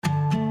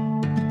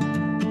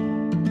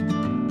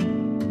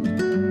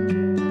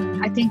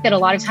think that a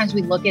lot of times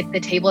we look at the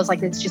table as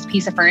like it's just a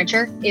piece of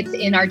furniture. It's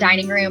in our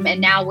dining room,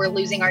 and now we're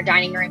losing our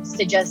dining rooms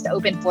to just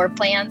open floor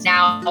plans.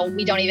 Now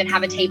we don't even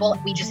have a table.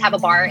 We just have a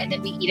bar, and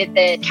then we eat at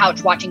the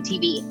couch watching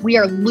TV. We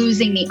are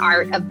losing the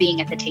art of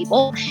being at the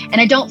table.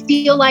 And I don't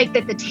feel like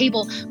that the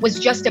table was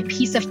just a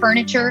piece of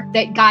furniture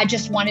that God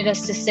just wanted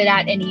us to sit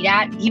at and eat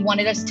at. He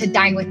wanted us to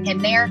dine with him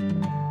there.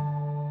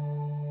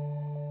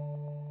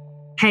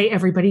 Hey,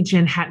 everybody,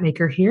 Jen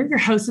Hatmaker here, your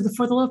host of the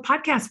For the Love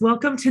podcast.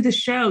 Welcome to the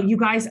show. You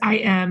guys, I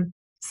am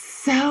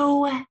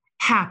so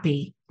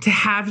happy to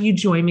have you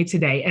join me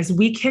today as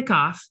we kick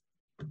off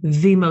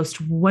the most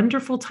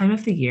wonderful time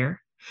of the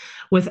year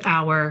with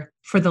our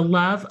For the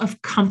Love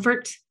of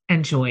Comfort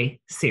and Joy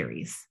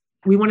series.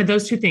 We wanted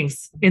those two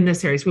things in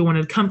this series. We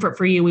wanted comfort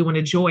for you. We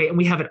wanted joy, and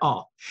we have it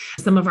all.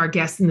 Some of our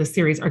guests in this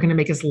series are going to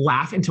make us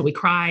laugh until we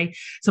cry.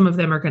 Some of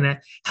them are going to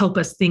help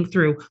us think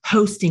through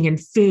hosting and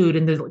food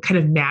and the kind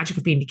of magic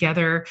of being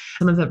together.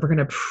 Some of them are going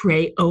to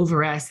pray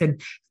over us and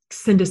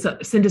send us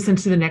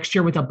into the next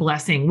year with a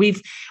blessing.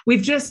 We've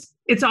just,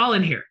 it's all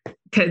in here.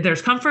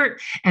 There's comfort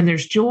and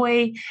there's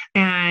joy.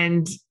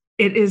 And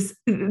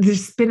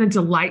there's been a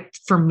delight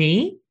for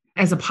me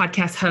as a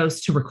podcast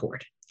host to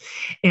record.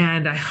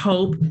 And I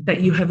hope that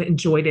you have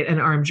enjoyed it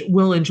and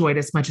will enjoy it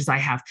as much as I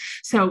have.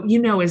 So,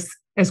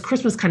 as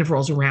Christmas kind of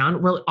rolls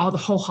around, all the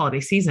whole holiday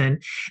season,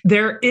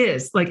 there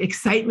is like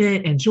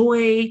excitement and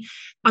joy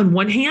on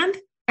one hand,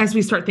 as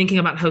we start thinking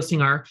about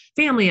hosting our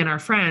family and our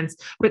friends.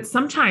 But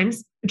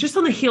sometimes just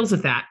on the heels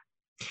of that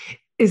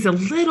is a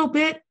little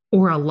bit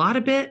or a lot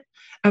of bit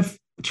of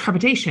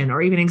trepidation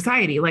or even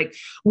anxiety. Like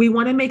we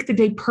want to make the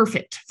day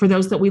perfect for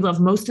those that we love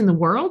most in the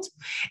world.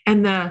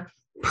 And the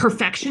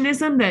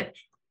perfectionism that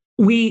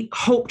we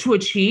hope to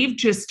achieve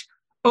just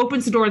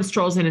opens the door and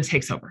strolls in and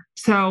takes over.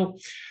 So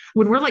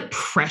when we're like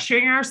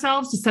pressuring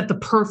ourselves to set the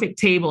perfect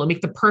table and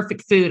make the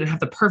perfect food and have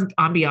the perfect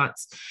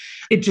ambiance,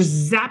 it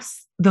just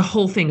zaps the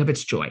whole thing of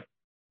its joy.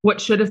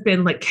 What should have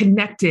been like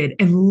connected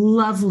and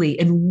lovely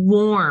and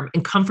warm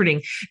and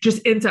comforting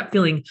just ends up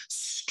feeling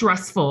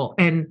stressful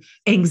and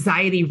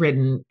anxiety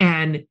ridden,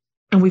 and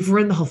we've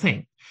ruined the whole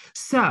thing.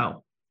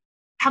 So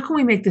how can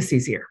we make this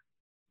easier?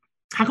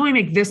 How can we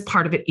make this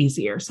part of it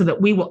easier so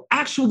that we will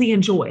actually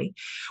enjoy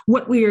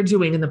what we are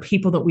doing and the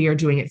people that we are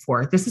doing it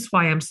for? This is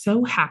why I'm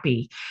so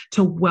happy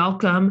to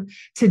welcome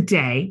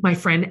today my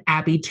friend,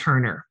 Abby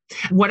Turner.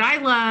 What I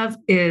love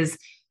is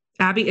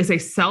Abby is a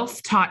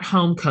self-taught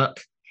home cook,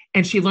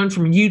 and she learned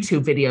from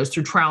YouTube videos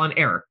through trial and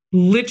error,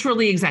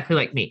 literally exactly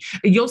like me.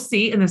 You'll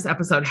see in this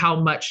episode how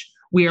much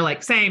we are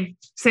like, same.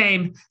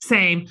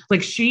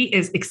 Like she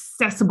is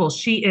accessible.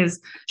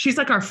 She's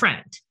like our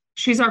friend.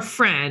 She's our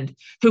friend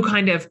who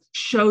kind of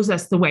shows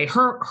us the way.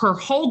 Her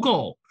whole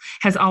goal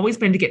has always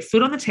been to get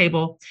food on the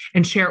table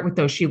and share it with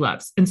those she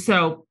loves. And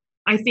so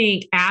I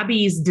think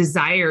Abby's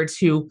desire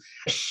to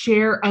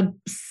share a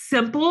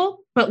simple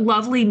but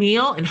lovely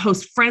meal and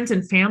host friends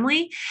and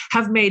family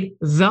have made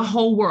the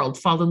whole world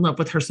fall in love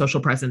with her social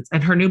presence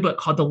and her new book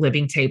called The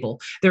Living Table.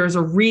 There is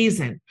a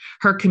reason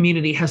her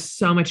community has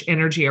so much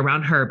energy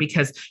around her,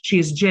 because she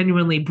is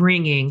genuinely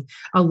bringing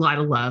a lot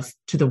of love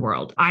to the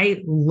world.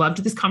 I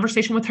loved this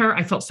conversation with her.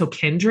 I felt so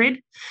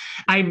kindred.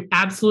 I'm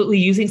absolutely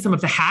using some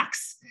of the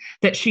hacks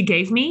that she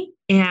gave me.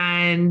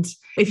 And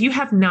if you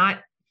have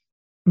not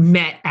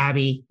met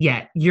Abby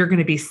yet, you're going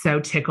to be so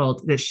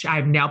tickled that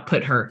I've now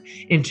put her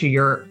into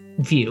your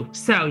view.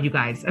 So you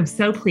guys, I'm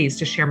so pleased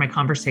to share my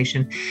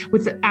conversation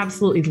with the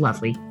absolutely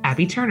lovely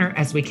Abby Turner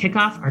as we kick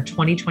off our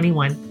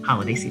 2021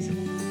 holiday season.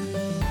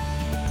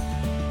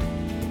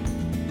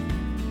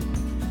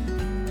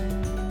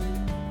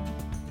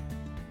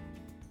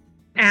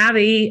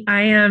 Abby,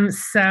 I'm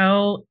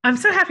so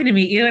happy to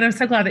meet you, and I'm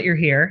so glad that you're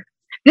here.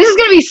 This is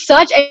going to be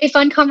such a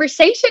fun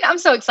conversation. I'm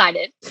so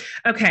excited.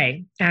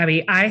 Okay,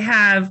 Abby, I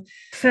have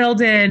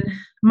filled in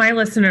my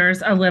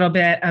listeners a little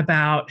bit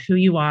about who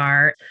you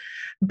are,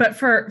 but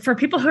for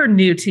people who are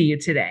new to you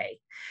today,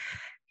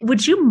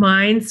 would you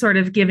mind sort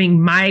of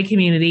giving my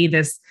community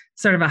this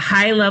sort of a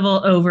high level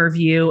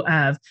overview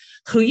of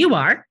who you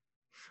are,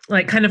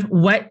 like kind of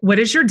what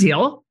is your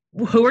deal,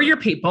 who are your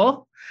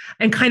people,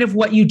 and kind of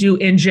what you do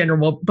in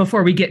general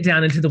before we get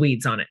down into the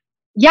weeds on it?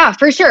 Yeah,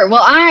 for sure.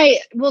 Well, I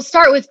will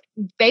start with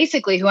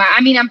basically who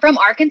I'm from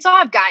Arkansas.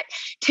 I've got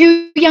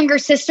two younger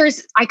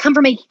sisters. I come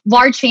from a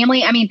large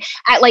family. I mean,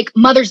 at like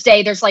Mother's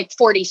Day, there's like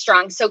 40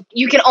 strong. So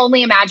you can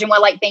only imagine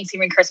what like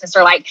Thanksgiving, Christmas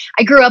are like.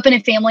 I grew up in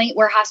a family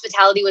where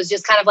hospitality was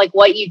just kind of like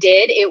what you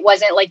did. It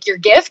wasn't like your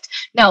gift.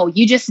 No,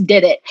 you just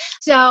did it.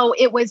 So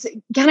it was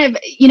kind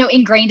of,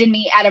 ingrained in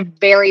me at a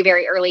very,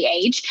 very early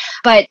age.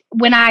 But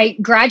when I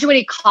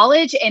graduated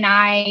college and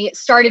I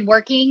started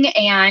working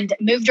and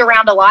moved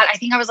around a lot, I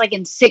think I was like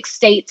in 6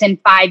 states in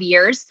 5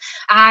 years.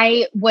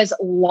 I was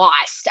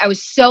lost. I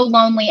was so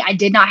lonely. I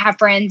did not have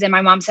friends. And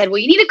my mom said, well,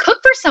 you need to cook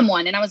for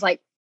someone. And I was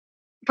like,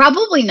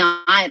 Probably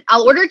not.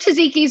 I'll order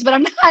tzatziki's, but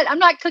I'm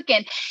not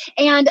cooking.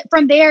 And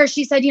from there,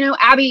 she said,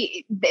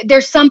 Abby,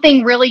 there's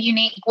something really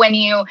unique when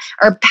you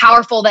are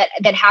powerful that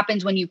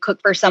happens when you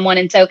cook for someone.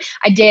 And so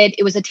I did.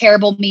 It was a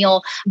terrible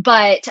meal,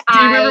 but Do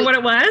you remember what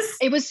it was?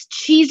 It was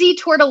cheesy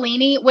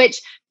tortellini,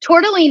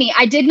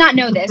 I did not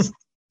know this.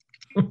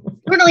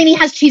 Tortellini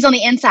has cheese on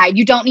the inside.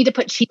 You don't need to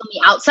put cheese on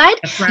the outside.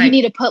 That's right. You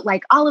need to put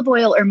like olive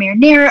oil or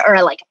marinara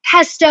or like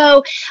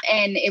pesto.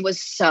 And it was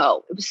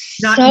so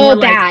bad.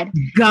 Like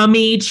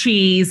gummy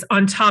cheese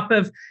on top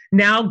of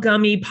now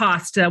gummy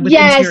pasta with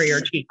interior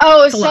cheese.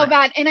 Oh, it was so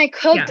bad. And I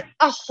cooked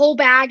a whole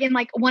bag in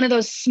like one of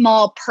those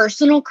small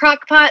personal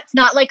crock pots,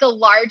 not like a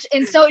large.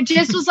 And so it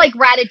just was like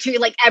ratatouille,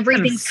 like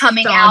everything's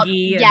coming out.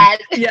 Yes.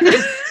 It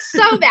was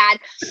so bad.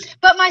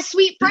 But my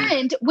sweet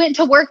friend went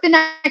to work the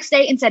next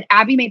day and said,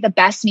 Abby made the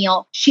best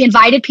meal. She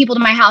invited people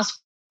to my house.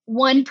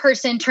 One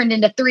person turned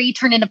into 3,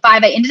 turned into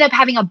 5. I ended up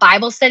having a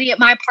Bible study at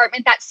my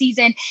apartment that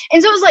season.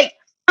 And so it was like,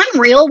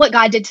 unreal what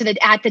God did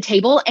at the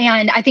table.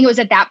 And I think it was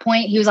at that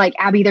point, he was like,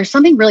 Abby, there's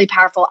something really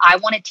powerful. I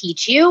want to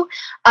teach you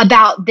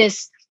about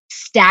this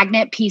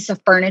stagnant piece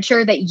of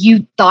furniture that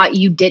you thought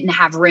you didn't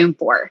have room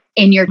for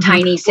in your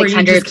tiny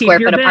 600 square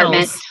foot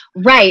apartment.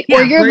 Right.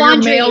 Yeah, or your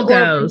laundry mail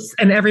goes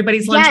and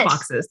everybody's lunch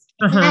boxes.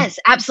 Yes,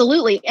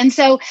 absolutely. And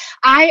so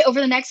over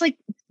the next 4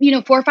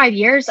 or 5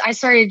 years, I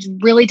started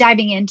really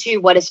diving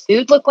into what does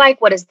food look like?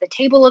 What does the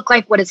table look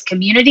like? What does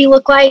community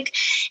look like?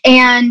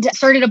 And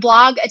started a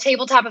blog, A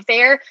Tabletop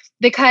Affair,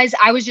 because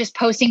I was just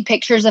posting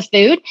pictures of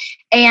food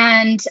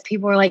and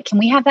people were like, can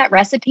we have that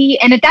recipe?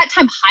 And at that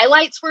time,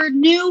 highlights were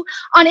new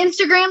on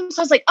Instagram.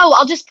 So I was like,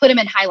 I'll just put them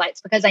in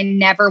highlights because I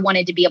never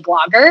wanted to be a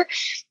blogger.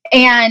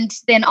 And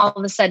then all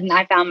of a sudden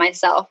I found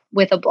myself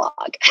with a blog.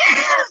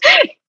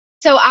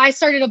 So I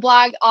started a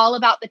blog all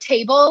about the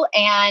table,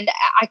 and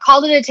I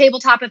called it A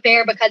Tabletop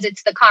Affair because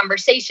it's the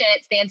conversation,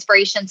 it's the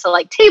inspiration. So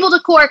like table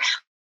decor,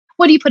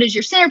 what do you put as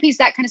your centerpiece,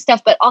 that kind of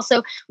stuff. But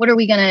also, what are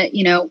we going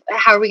to,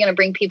 how are we going to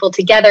bring people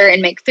together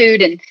and make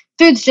food? And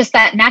food's just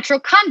that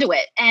natural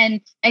conduit. And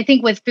I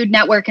think with Food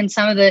Network and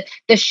some of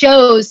the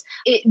shows,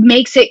 it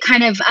makes it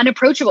kind of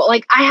unapproachable.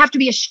 Like I have to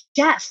be a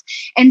chef.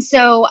 And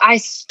so I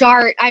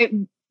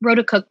wrote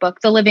a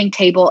cookbook, The Living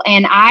Table.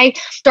 And I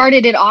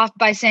started it off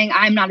by saying,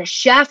 I'm not a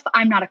chef.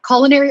 I'm not a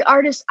culinary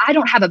artist. I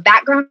don't have a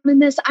background in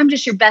this. I'm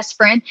just your best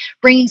friend,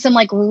 bringing some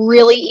like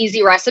really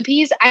easy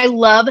recipes. I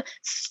love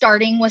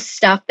starting with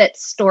stuff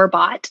that's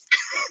store-bought.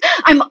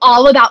 I'm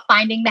all about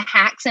finding the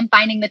hacks and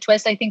finding the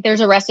twist. I think there's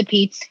a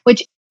recipe,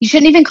 which you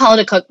shouldn't even call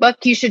it a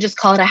cookbook. You should just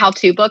call it a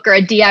how-to book or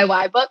a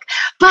DIY book.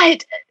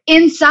 But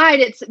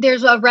inside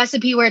there's a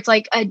recipe where it's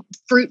like a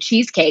fruit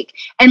cheesecake.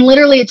 And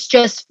literally it's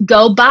just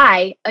go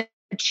buy a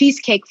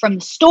cheesecake from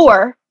the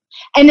store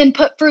and then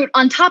put fruit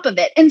on top of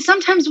it. And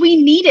sometimes we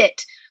need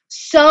it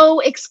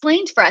so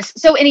explained for us.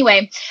 So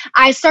anyway,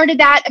 I started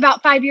that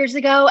about 5 years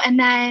ago and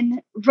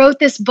then wrote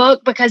this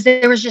book because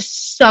there was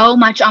just so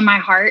much on my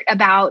heart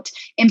about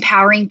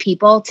empowering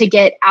people to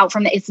get out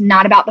from it's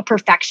not about the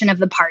perfection of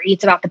the party.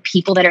 It's about the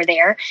people that are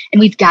there,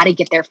 and we've got to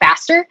get there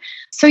faster.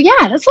 So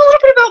yeah, that's a little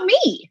bit about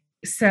me.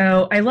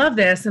 So I love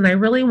this. And I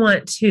really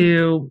want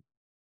to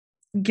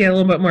get a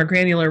little bit more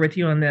granular with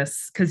you on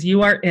this because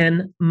you are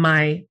in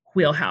my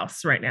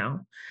wheelhouse right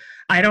now.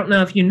 I don't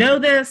know if you know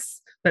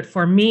this, but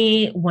for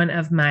me, one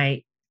of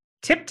my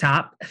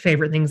tip-top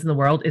favorite things in the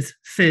world is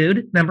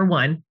food, number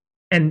one,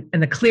 and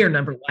a clear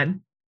number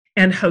one,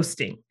 and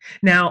hosting.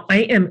 Now, I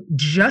am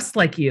just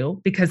like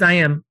you because I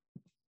am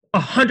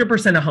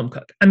 100% a home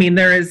cook. I mean,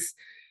 there's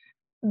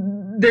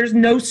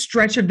no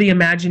stretch of the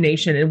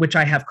imagination in which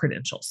I have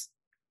credentials.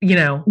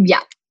 Yeah.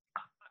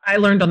 I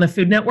learned on the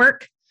Food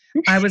Network.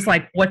 I was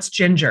like, what's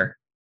ginger?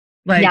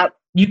 Like,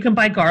 you can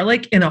buy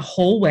garlic in a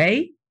whole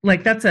way.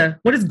 Like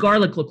what does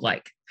garlic look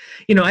like?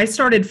 I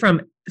started from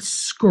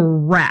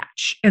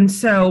scratch. And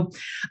so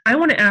I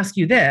want to ask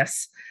you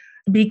this,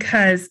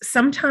 because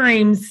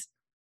sometimes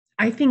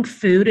I think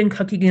food and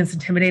cooking is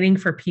intimidating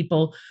for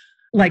people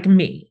like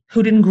me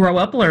who didn't grow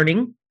up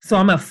learning. So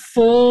I'm a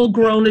full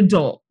grown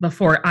adult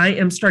before I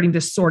am starting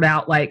to sort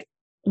out like,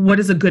 what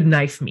does a good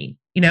knife mean?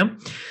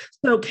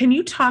 So can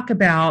you talk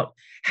about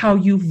how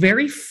you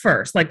very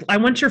first, like I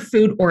want your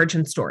food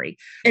origin story,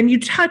 and you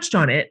touched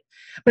on it,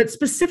 but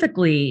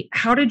specifically,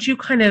 how did you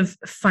kind of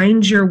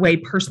find your way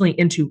personally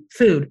into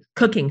food,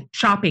 cooking,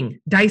 shopping,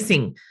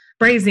 dicing,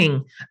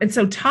 braising? And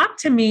so talk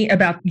to me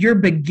about your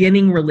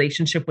beginning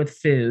relationship with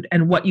food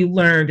and what you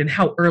learned and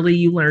how early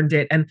you learned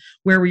it and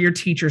where were your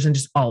teachers and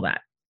just all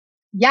that.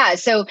 Yeah.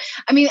 So,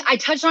 I mean, I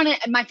touched on it.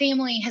 My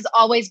family we've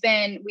always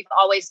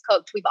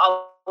cooked. We've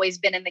always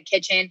been in the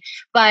kitchen,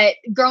 but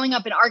growing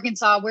up in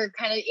Arkansas, we're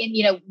kind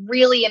of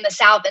really in the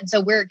South. And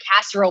so we're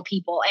casserole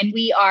people, and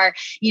we are,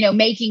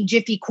 making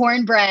Jiffy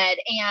cornbread,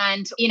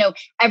 and,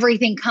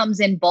 everything comes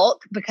in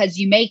bulk because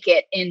you make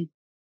it in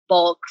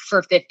bulk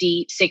for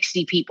 50,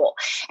 60 people.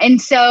 And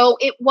so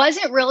it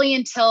wasn't really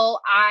until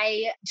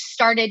I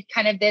started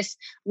kind of this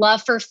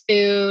love for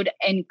food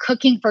and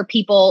cooking for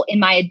people in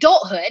my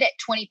adulthood at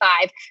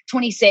 25,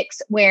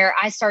 26, where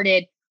I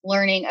started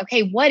learning,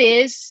 okay, what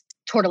is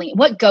tortellini?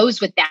 What goes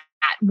with that?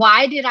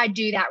 Why did I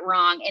do that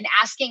wrong? And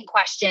asking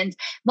questions,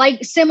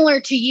 like similar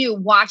to you,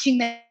 watching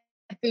the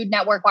Food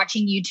Network,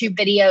 watching YouTube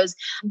videos.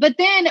 But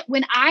then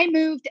when I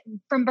moved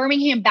from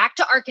Birmingham back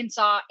to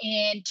Arkansas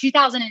in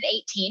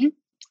 2018,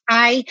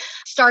 I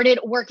started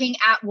working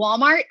at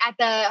Walmart at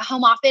the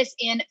home office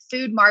in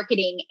food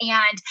marketing.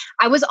 And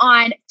I was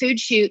on food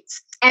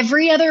shoots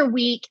every other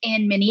week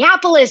in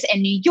Minneapolis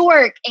and New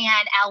York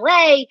and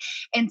LA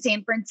and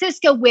San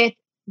Francisco with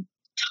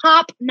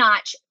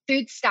top-notch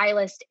food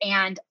stylists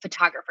and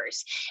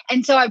photographers.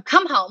 And so I'd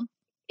come home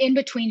in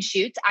between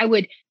shoots. I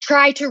would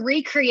try to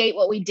recreate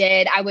what we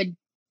did. I would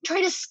try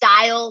to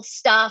style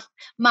stuff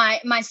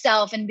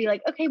myself and be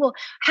like, okay, well,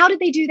 how did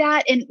they do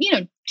that? And,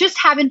 just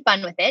having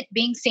fun with it,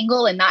 being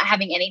single and not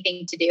having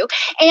anything to do.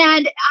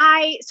 And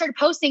I started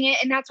posting it.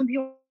 And that's when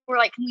people were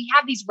like, can we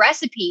have these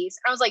recipes?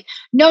 And I was like,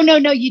 no,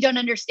 you don't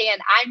understand.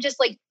 I'm just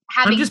like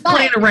having fun. I'm just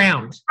playing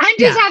around. I'm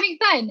just having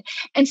fun.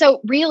 And so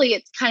really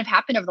it's kind of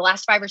happened over the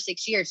last 5 or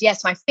 6 years.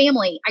 Yes, my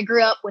family, I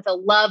grew up with a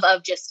love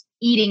of just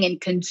eating and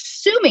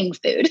consuming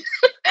food.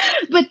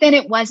 But then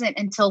it wasn't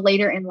until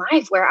later in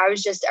life where I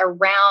was just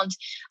around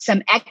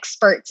some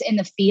experts in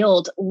the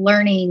field,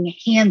 learning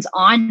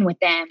hands-on with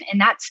them. And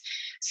that's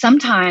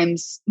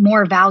sometimes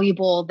more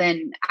valuable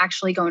than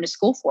actually going to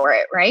school for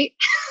it, right?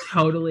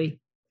 Totally.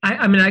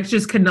 I mean, I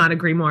just could not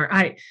agree more.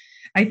 I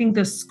think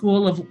the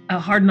school of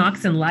hard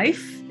knocks in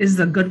life is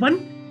a good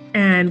one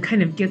and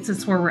kind of gets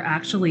us where we're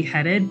actually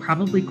headed,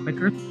 probably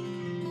quicker.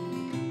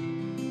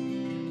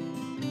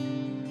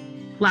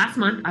 Last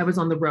month, I was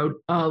on the road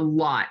a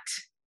lot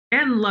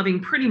and loving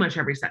pretty much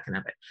every second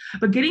of it.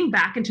 But getting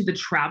back into the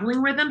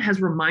traveling rhythm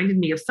has reminded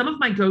me of some of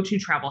my go-to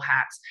travel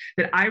hacks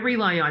that I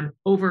rely on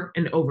over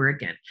and over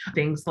again.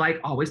 Things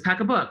like always pack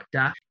a book.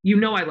 Duh. You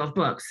know I love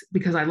books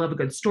because I love a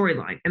good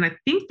storyline. And I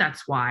think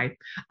that's why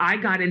I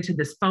got into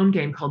this phone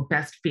game called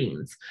Best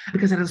Fiends,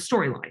 because it has a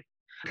storyline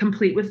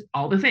complete with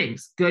all the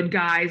things. Good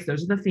guys,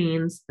 those are the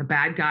fiends. The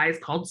bad guys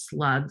called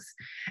slugs.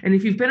 And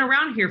if you've been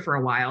around here for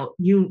a while,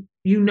 you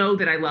know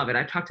that I love it.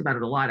 I've talked about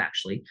it a lot,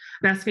 actually.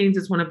 Best Fiends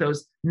is one of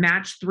those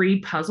match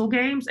 3 puzzle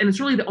games, and it's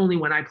really the only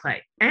one I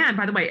play. And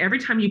by the way, every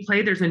time you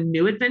play, there's a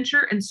new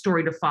adventure and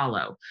story to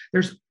follow.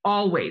 There's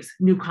always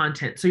new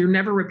content, so you're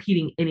never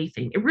repeating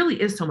anything. It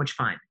really is so much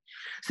fun.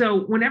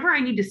 So whenever I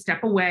need to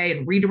step away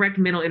and redirect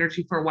mental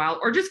energy for a while,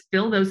 or just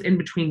fill those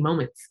in-between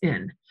moments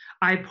in,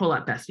 I pull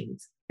up Best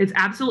Fiends. It's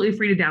absolutely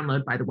free to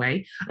download, by the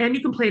way, and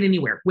you can play it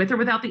anywhere, with or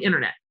without the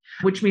internet,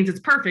 which means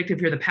it's perfect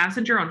if you're the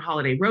passenger on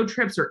holiday road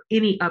trips or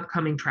any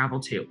upcoming travel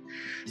too.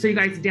 So you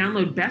guys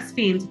download Best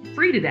Fiends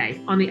free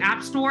today on the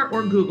App Store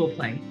or Google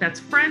Play. That's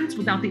friends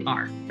without the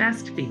R,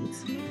 Best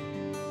Fiends.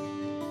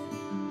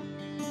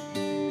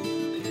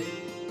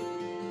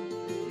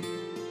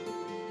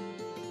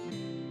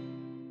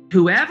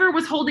 Whoever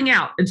was holding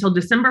out until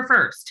December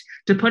 1st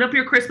to put up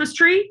your Christmas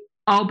tree,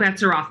 all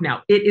bets are off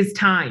now. It is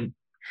time.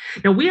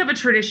 Now, we have a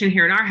tradition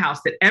here in our house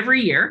that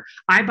every year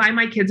I buy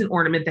my kids an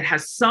ornament that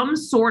has some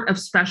sort of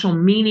special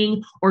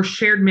meaning or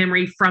shared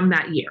memory from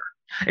that year.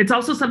 It's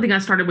also something I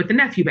started with the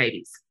nephew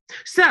babies.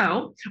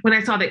 So when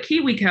I saw that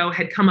KiwiCo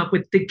had come up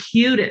with the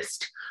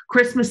cutest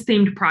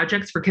Christmas-themed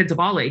projects for kids of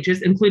all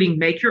ages, including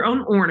make your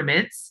own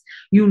ornaments,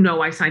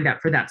 I signed up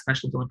for that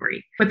special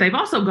delivery. But they've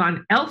also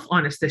gone elf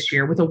on us this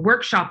year with a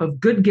workshop of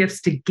good gifts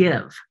to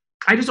give.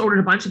 I just ordered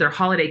a bunch of their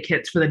holiday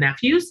kits for the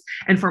nephews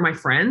and for my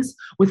friends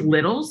with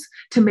littles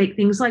to make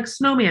things like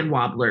snowman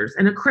wobblers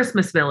and a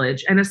Christmas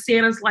village and a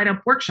Santa's light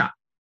up workshop.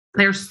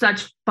 They're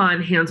such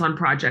fun hands-on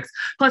projects.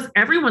 Plus,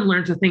 everyone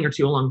learns a thing or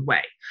two along the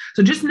way.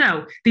 So just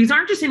know, these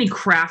aren't just any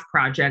craft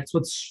projects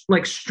with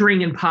like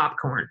string and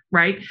popcorn,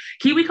 right?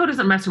 KiwiCo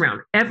doesn't mess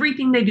around.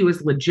 Everything they do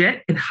is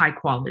legit and high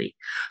quality.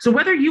 So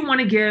whether you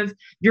want to give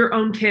your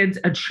own kids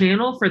a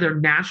channel for their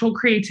natural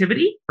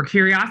creativity or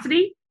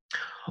curiosity,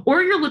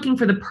 or you're looking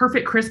for the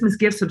perfect Christmas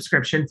gift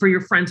subscription for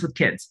your friends with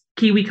kids,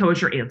 KiwiCo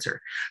is your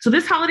answer. So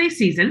this holiday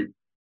season,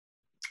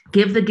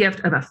 give the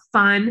gift of a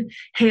fun,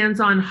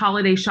 hands-on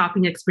holiday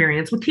shopping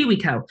experience with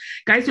KiwiCo.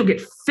 Guys, you'll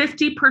get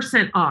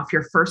 50% off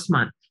your first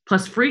month,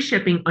 plus free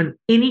shipping on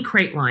any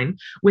crate line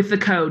with the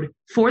code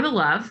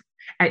FORTHELOVE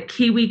at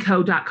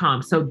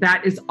KiwiCo.com. So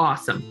that is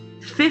awesome.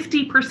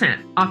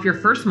 50% off your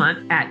first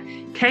month at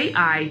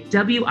KiwiCo.com,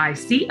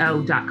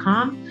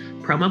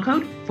 promo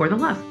code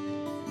FORTHELOVE.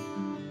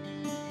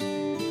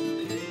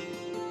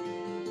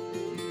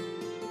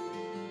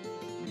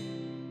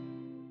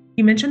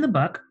 You mentioned the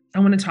book. I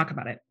want to talk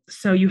about it.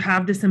 So you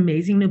have this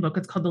amazing new book.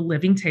 It's called The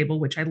Living Table,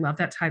 which I love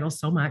that title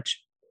so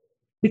much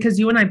because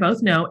you and I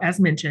both know, as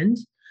mentioned,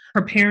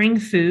 preparing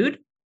food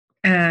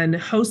and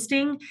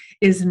hosting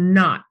is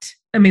not,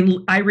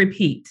 I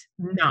repeat,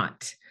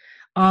 not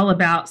all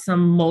about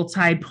some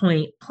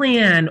multi-point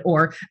plan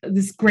or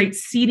this great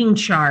seating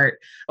chart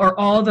or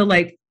all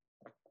the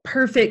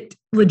perfect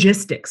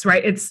logistics,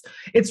 right? It's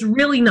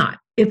really not.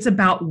 It's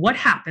about what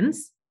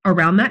happens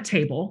around that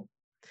table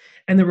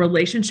and the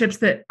relationships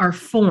that are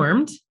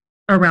formed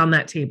around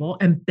that table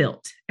and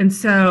built. And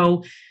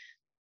so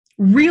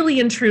really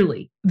and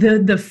truly,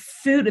 the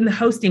food and the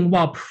hosting,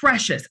 while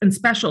precious and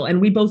special, and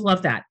we both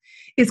love that,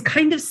 is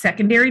kind of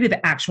secondary to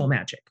the actual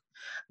magic.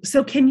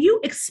 So can you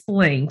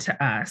explain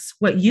to us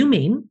what you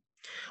mean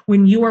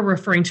when you are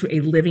referring to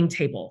a living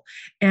table,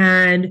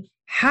 and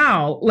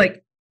how,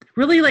 like,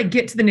 really like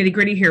get to the nitty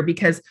gritty here?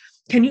 Because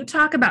can you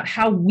talk about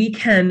how we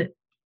can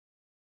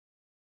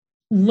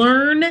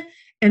learn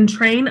and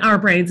train our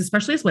brains,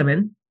 especially as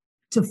women,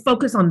 to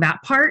focus on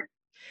that part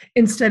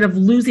instead of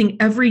losing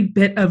every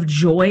bit of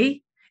joy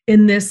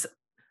in this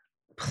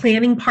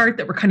planning part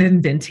that we're kind of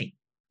inventing?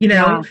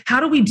 How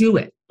do we do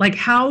it? Like,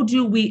 how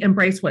do we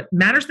embrace what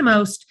matters the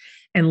most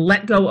and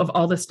let go of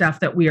all the stuff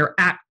that we are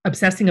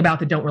obsessing about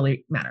that don't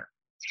really matter?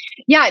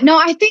 Yeah, no,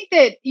 I think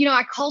that,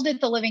 I called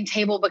it the living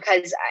table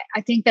because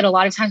I think that a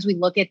lot of times we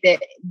look at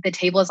the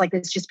table as like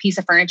this just piece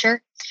of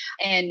furniture,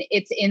 and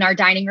it's in our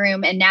dining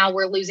room. And now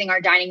we're losing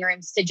our dining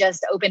rooms to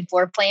just open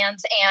floor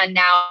plans. And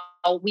now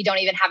we don't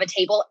even have a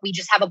table. We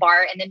just have a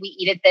bar, and then we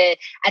eat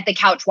at the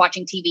couch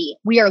watching TV.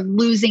 We are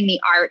losing the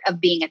art of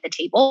being at the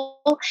table.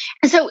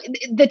 And so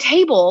the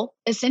table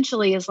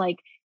essentially is like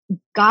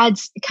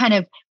God's kind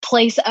of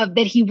place of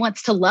that he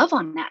wants to love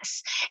on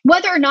us.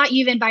 Whether or not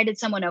you've invited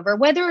someone over,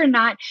 whether or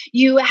not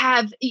you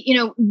have,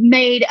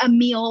 made a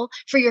meal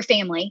for your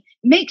family,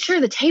 make sure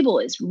the table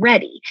is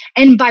ready.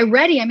 And by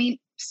ready, I mean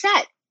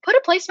set. Put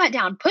a placemat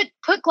down,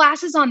 put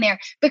glasses on there,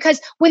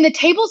 because when the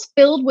table's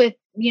filled with,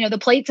 the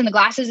plates and the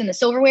glasses and the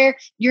silverware,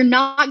 you're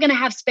not going to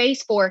have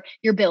space for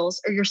your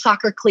bills or your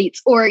soccer cleats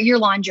or your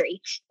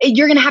laundry.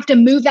 You're going to have to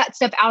move that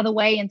stuff out of the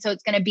way. And so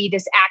it's going to be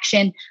this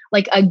action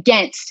like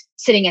against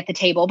sitting at the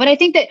table. But I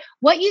think that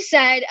what you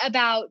said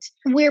about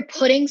we're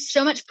putting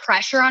so much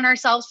pressure on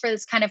ourselves for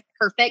this kind of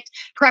perfect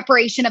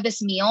preparation of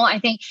this meal, I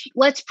think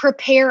let's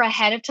prepare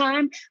ahead of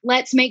time.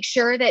 Let's make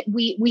sure that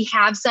we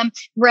have some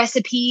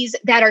recipes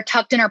that are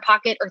tucked in our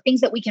pocket or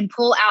things that we can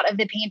pull out of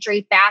the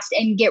pantry fast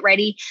and get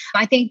ready.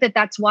 I think that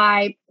that's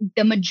why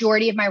the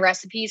majority of my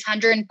recipes,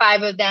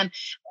 105 of them,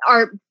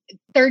 are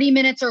 30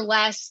 minutes or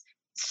less.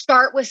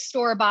 Start with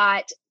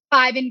store-bought,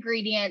 5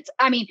 ingredients.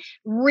 I mean,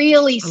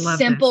 really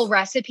simple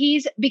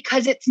recipes,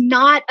 because it's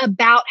not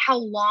about how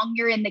long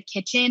you're in the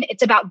kitchen.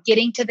 It's about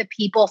getting to the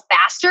people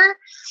faster.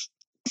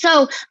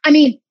 So, I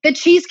mean, the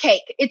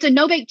cheesecake, it's a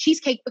no-bake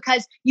cheesecake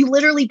because you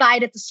literally buy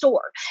it at the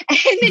store,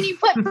 and then you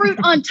put fruit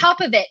on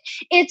top of it.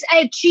 It's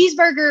a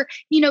cheeseburger,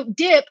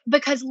 dip,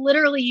 because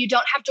literally you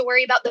don't have to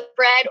worry about the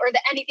bread or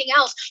anything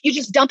else. You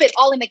just dump it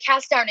all in the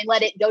cast iron and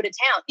let it go to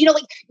town.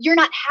 Like, you're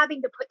not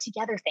having to put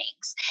together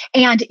things,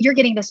 and you're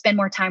getting to spend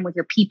more time with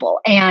your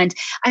people. And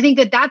I think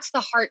that that's the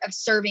heart of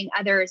serving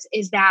others,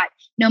 is that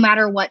no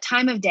matter what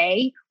time of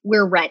day,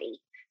 we're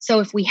ready. So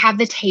if we have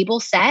the table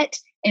set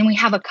and we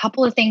have a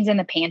couple of things in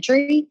the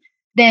pantry,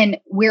 then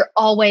we're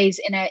always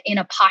in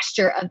a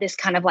posture of this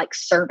kind of like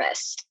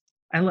service.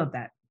 I love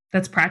that.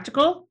 That's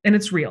practical and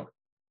it's real.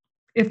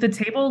 If the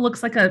table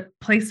looks like a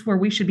place where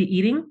we should be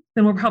eating,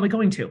 then we're probably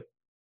going to.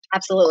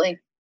 Absolutely.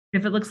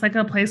 If it looks like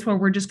a place where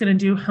we're just going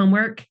to do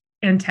homework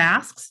and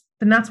tasks,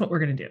 then that's what we're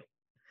going to do.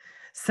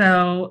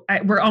 So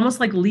we're almost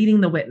like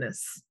leading the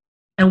witness,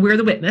 and we're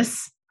the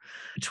witness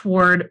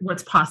toward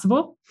what's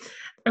possible.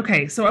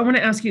 Okay. So I want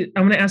to ask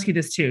you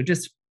this too,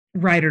 just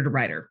writer to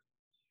writer,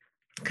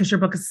 because your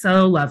book is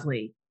so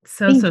lovely.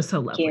 So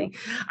lovely.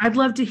 I'd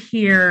love to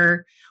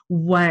hear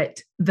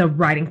what the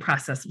writing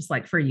process was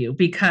like for you,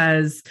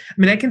 because I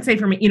mean, I can say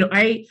for me,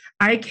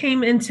 I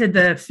came into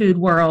the food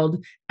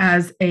world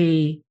as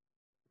a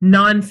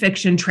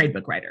nonfiction trade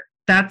book writer.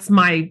 That's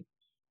my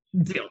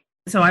deal.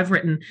 So I've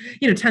written,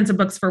 tons of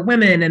books for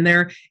women, and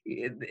they're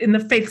in the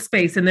faith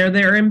space, and they're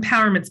their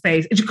empowerment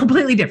space. It's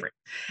completely different.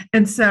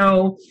 And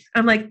so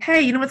I'm like,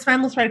 hey, what's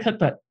fun? Let's write a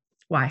cookbook.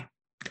 Why?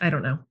 I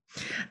don't know.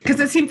 Because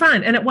it seemed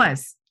fun, and it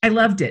was. I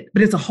loved it,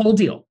 but it's a whole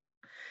deal.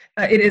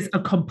 It is a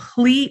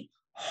complete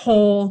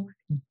whole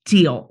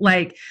deal.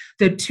 Like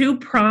the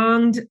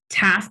 2-pronged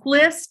task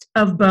list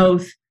of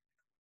both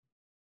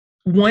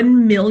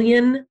 1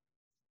 million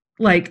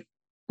like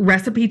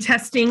recipe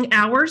testing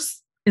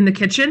hours in the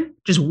kitchen,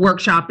 just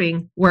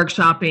workshopping,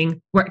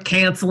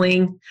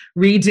 canceling,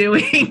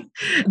 redoing.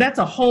 That's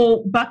a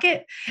whole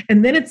bucket.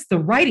 And then it's the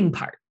writing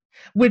part,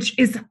 which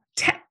is,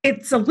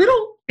 it's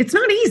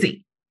not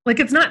easy. Like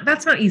that's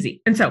not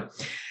easy. And so,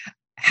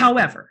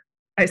 however,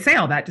 I say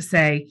all that to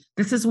say,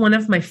 this is one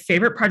of my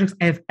favorite projects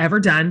I have ever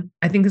done.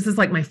 I think this is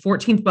like my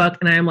 14th book,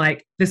 and I'm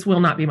like, this will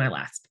not be my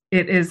last.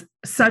 It is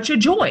such a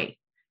joy.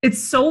 It's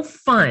so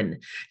fun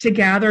to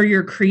gather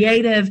your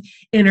creative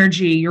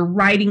energy, your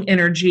writing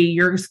energy,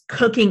 your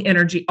cooking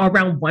energy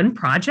around one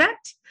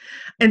project.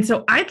 And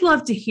so I'd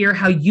love to hear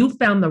how you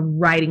found the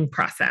writing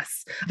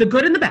process, the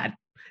good and the bad.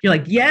 You're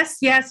like, yes,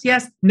 yes,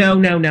 yes, no,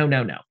 no, no,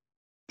 no, no.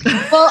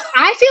 Well,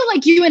 I feel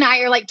like you and I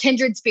are like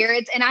kindred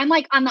spirits, and I'm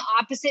like on the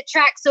opposite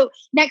track. So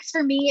next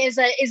for me is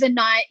a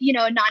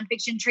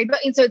nonfiction trade book.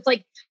 And so it's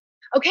like,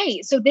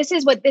 okay, so this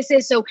is what this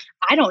is. So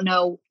I don't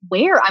know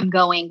where I'm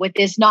going with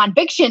this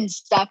nonfiction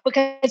stuff,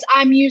 because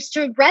I'm used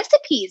to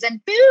recipes and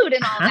food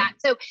and all that.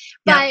 So,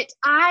 but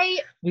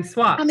we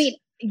swapped. I mean,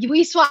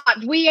 we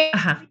swapped. We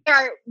Uh-huh.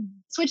 are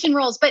switching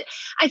roles. But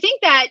I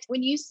think that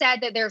when you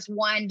said that there's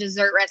one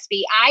dessert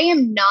recipe, I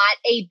am not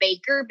a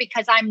baker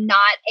because I'm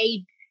not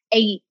a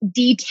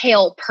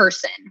detail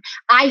person.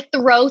 I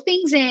throw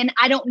things in.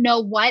 I don't know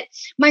what.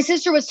 My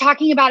sister was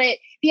talking about it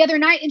the other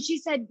night and she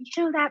said,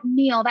 that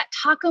meal, that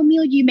taco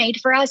meal you made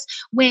for us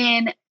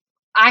when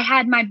I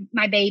had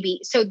my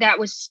baby. So that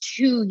was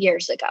 2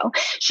 years ago.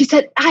 She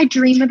said, I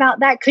dream about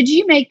that. Could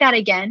you make that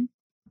again?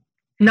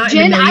 Not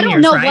Jen, in a million I don't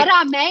years, know right? what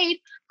I made.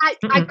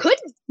 I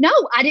couldn't. No,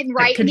 I didn't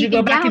write Could you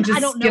anything go back down. and I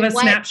just don't know give a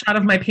what. snapshot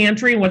of my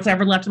pantry and what's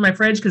ever left in my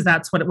fridge? Because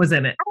that's what it was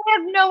in it. I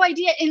have no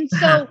idea. And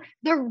so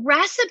the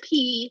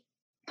recipe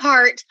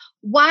part,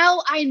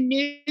 while I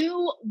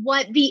knew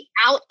what the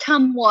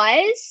outcome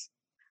was,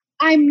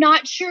 I'm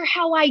not sure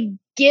how I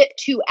get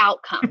to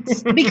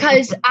outcomes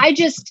because I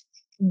just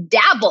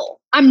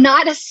dabble. I'm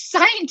not a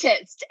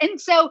scientist.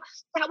 And so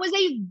that was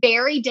a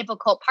very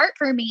difficult part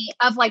for me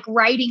of like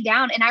writing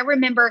down. And I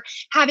remember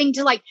having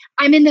to like,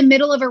 I'm in the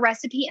middle of a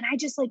recipe and I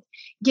just like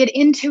get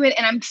into it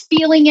and I'm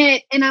feeling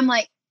it. And I'm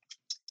like,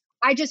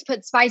 I just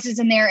put spices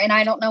in there and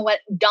I don't know what,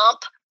 dump,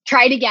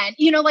 try it again.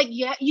 Like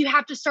you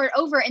have to start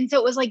over. And so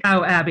it was like,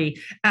 oh, Abby,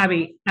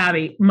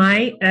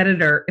 my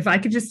editor, if I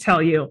could just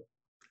tell you,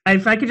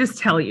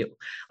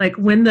 like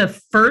when the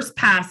first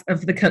pass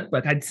of the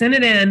cookbook, I'd send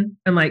it in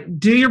and like,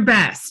 do your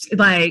best.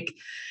 Like,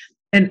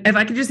 and if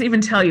I could just even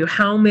tell you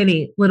how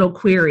many little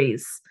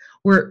queries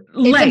were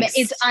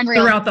it's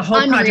unreal throughout the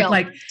whole project.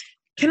 Like,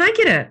 can I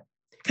get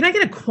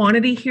a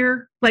quantity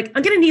here? Like,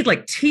 I'm going to need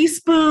like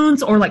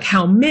teaspoons or like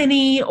how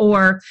many,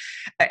 or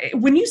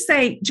when you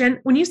say, Jen,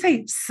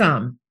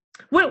 some,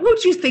 what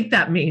would you think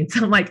that means?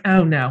 I'm like,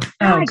 oh no.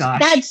 Oh gosh.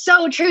 That's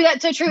so true.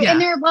 That's so true. Yeah.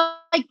 And there are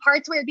like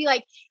parts where it'd be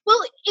like, well,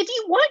 if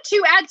you want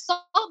to add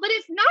salt, but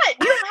if not,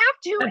 you don't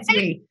have to. That's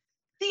me.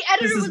 The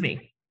editor was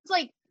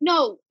like,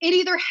 no, it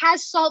either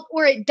has salt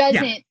or it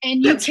doesn't. Yeah,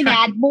 and you can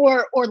add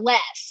more or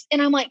less.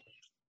 And I'm like,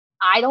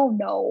 I don't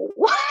know.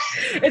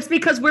 It's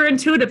because we're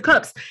intuitive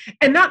cooks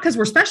and not because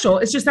we're special.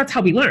 It's just, that's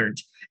how we learned.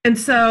 And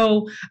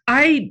so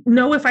I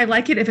know if I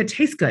like it, if it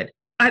tastes good.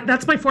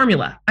 That's my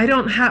formula.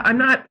 I'm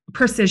not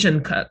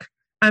precision cook.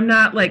 I'm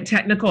not like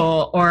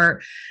technical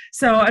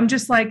so I'm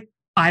just like,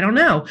 I don't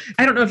know.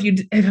 I don't know if you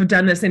have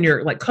done this in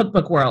your like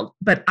cookbook world,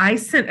 but I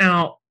sent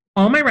out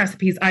all my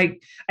recipes. I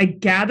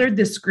gathered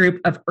this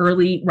group of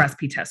early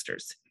recipe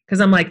testers because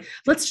I'm like,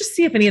 let's just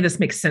see if any of this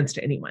makes sense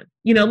to anyone.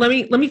 Let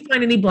me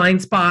find any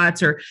blind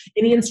spots or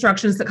any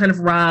instructions that kind of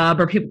rub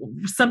or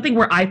something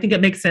where I think it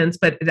makes sense,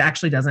 but it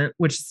actually doesn't,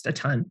 which is a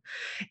ton.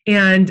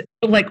 And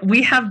like,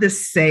 we have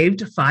this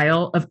saved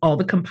file of all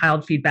the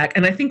compiled feedback.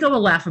 And I think I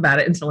will laugh about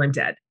it until I'm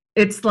dead.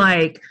 It's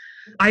like,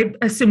 I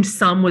assumed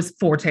some was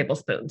 4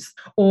 tablespoons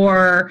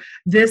or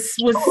this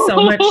was so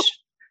much.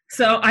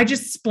 So I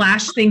just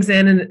splashed things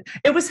in and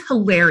it was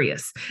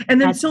hilarious.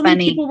 And then That's so funny.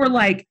 many people were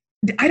like,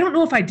 I don't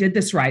know if I did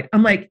this right.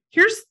 I'm like,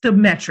 here's the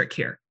metric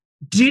here.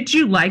 Did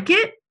you like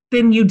it?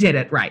 Then you did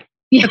it right.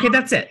 Yeah. Okay,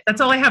 that's it. That's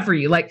all I have for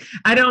you. Like,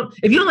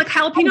 if you don't like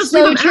jalapenos,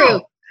 leave them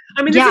out.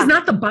 I mean, this is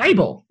not the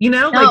Bible,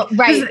 No,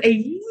 right. This is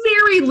a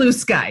very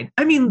loose guide.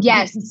 I mean,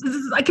 yes,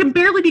 I can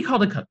barely be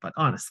called a cookbook,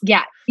 honestly.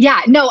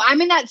 Yeah. No, I'm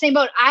in that same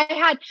boat. I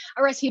had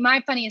a recipe.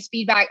 My funniest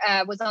feedback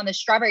was on the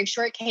strawberry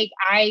shortcake.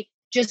 I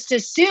just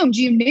assumed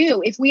you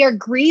knew if we are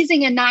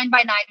greasing a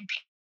 9x9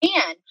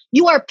 pan,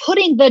 you are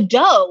putting the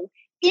dough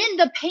in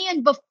the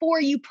pan before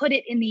you put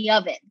it in the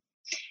oven.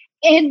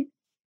 And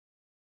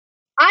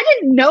I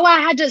didn't know I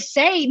had to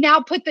say, now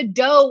put the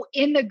dough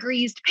in the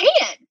greased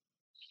pan.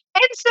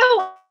 And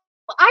so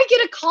I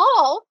get a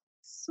call,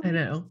 I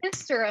know,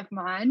 sister of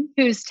mine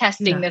who's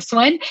testing this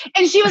one.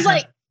 And she was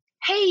like,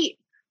 hey,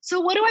 so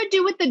what do I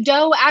do with the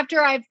dough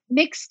after I've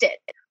mixed it?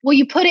 Well,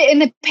 you put it in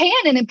the pan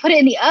and then put it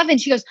in the oven.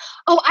 She goes,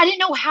 oh, I didn't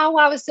know how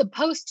I was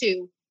supposed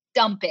to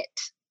dump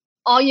it.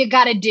 All you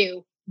got to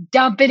do,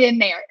 dump it in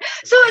there.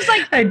 So it's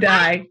like, I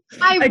die.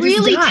 I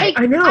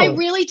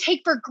really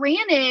take for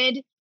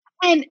granted.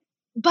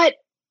 But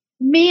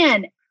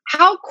man,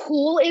 how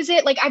cool is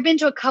it? Like, I've been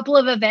to a couple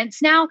of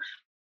events now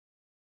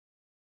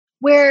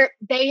where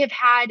they have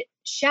had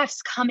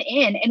chefs come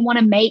in and want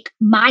to make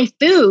my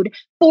food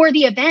for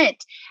the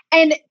event.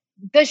 And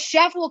the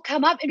chef will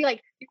come up and be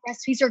like, your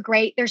recipes are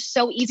great. They're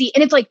so easy.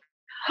 And it's like,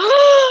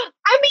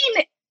 I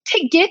mean,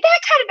 to get that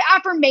kind of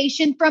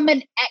affirmation from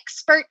an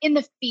expert in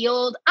the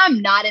field,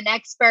 I'm not an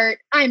expert.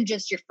 I'm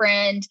just your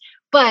friend.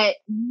 But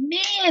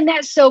man,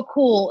 that's so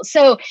cool.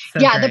 So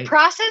yeah, great. The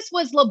process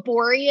was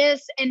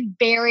laborious and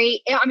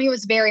it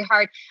was very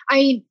hard. I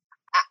mean,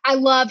 I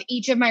love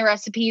each of my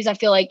recipes. I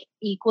feel like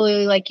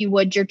equally like you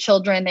would your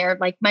children. They're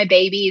like my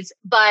babies,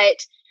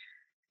 but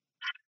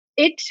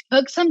it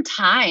took some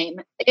time.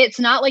 It's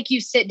not like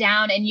you sit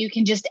down and you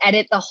can just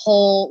edit the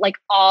whole, like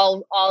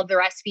all of the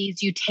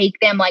recipes. You take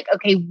them like,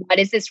 okay, what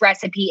is this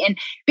recipe? And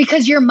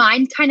because your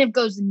mind kind of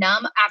goes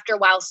numb after a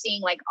while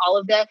seeing like all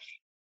of the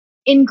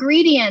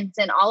ingredients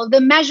and all of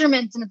the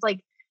measurements. And it's like,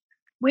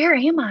 where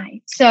am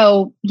I?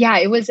 So yeah,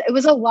 it was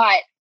a lot.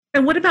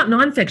 And what about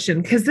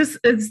nonfiction? Because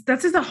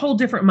that's a whole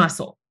different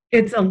muscle.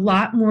 It's a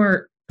lot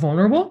more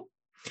vulnerable.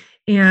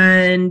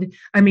 And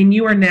I mean,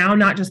 you are now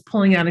not just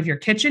pulling out of your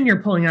kitchen,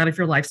 you're pulling out of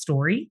your life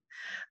story.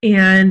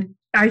 And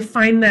I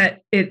find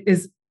that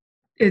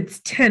it's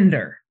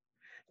tender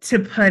to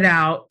put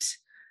out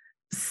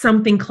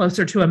something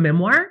closer to a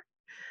memoir.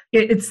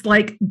 It's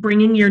like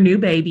bringing your new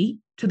baby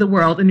to the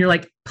world and you're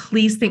like,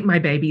 please think my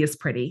baby is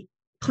pretty.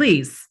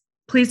 Please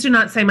do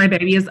not say my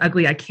baby is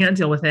ugly. I can't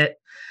deal with it.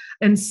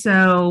 And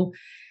so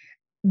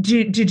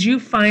did you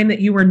find that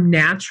you were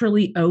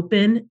naturally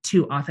open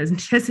to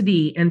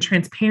authenticity and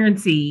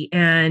transparency?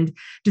 And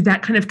did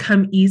that kind of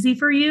come easy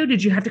for you?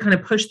 Did you have to kind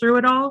of push through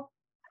it all?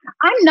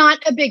 I'm not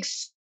a big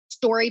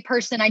story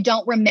person. I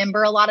don't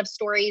remember a lot of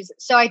stories.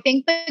 So I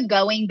think that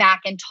going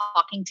back and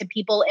talking to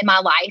people in my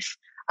life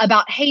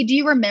about, hey, do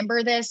you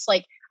remember this?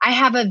 Like, I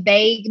have a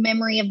vague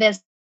memory of this,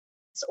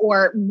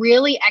 or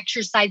really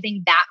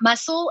exercising that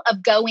muscle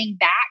of going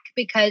back,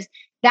 because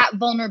that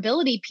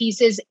vulnerability piece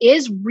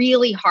is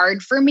really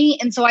hard for me.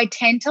 And so I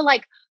tend to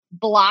like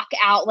block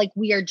out, like,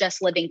 we are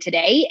just living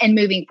today and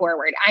moving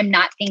forward. I'm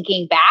not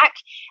thinking back.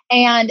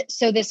 And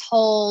so this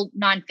whole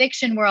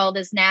nonfiction world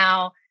is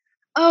now,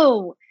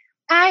 oh,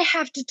 I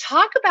have to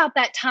talk about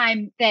that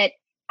time that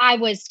I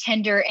was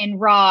tender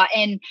and raw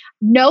and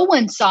no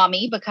one saw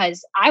me,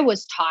 because I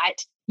was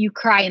taught you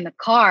cry in the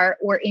car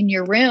or in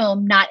your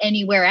room, not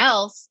anywhere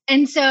else.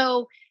 And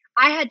so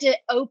I had to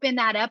open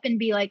that up and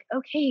be like,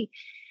 okay,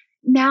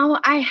 now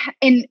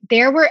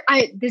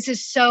this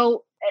is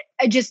so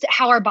just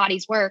how our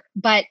bodies work,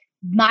 but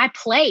my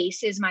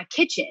place is my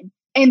kitchen.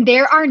 And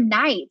there are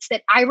nights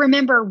that I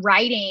remember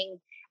writing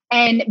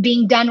and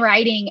being done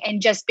writing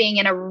and just being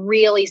in a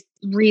really,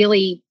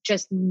 really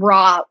just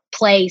raw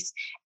place.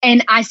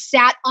 And I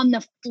sat on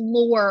the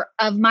floor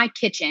of my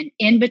kitchen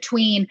in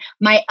between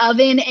my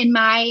oven and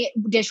my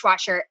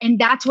dishwasher. And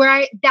that's where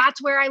I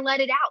let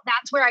it out.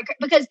 That's where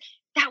because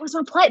that was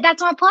my place.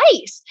 That's my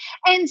place.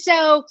 And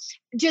so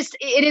just,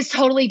 it is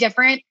totally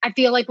different. I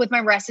feel like with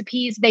my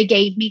recipes, they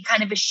gave me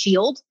kind of a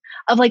shield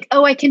of like,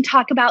 oh, I can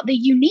talk about the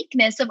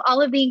uniqueness of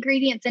all of the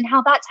ingredients and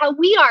how that's how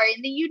we are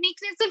in the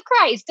uniqueness of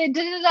Christ. And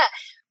da, da, da.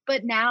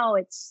 But now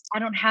I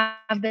don't have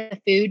the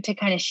food to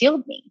kind of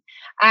shield me.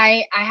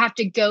 I have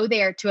to go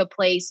there to a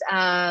place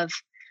of,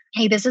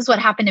 hey, this is what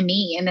happened to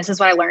me and this is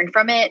what I learned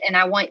from it. And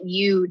I want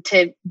you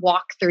to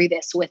walk through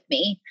this with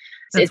me.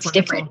 So it's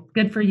wonderful. Different.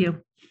 Good for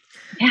you.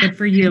 Yeah. Good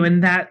for you.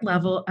 And that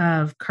level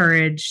of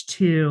courage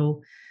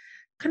to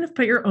kind of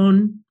put your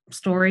own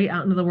story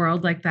out into the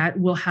world like that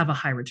will have a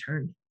high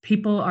return.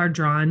 People are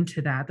drawn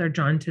to that. They're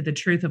drawn to the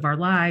truth of our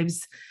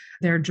lives.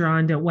 They're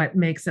drawn to what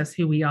makes us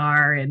who we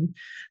are and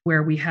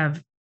where we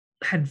have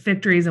had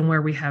victories and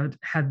where we have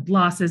had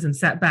losses and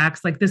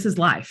setbacks. Like, this is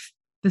life.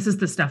 This is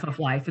the stuff of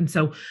life. And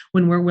so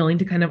when we're willing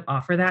to kind of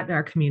offer that to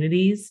our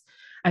communities,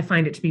 I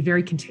find it to be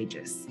very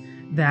contagious.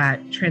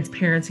 That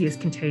transparency is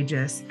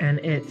contagious and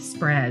it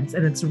spreads,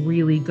 and it's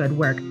really good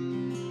work.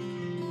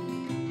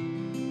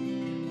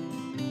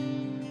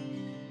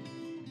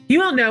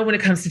 You all know when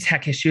it comes to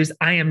tech issues,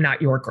 I am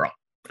not your girl.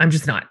 I'm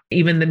just not.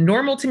 Even the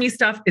normal to me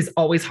stuff is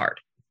always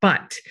hard.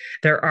 But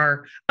there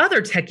are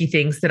other techie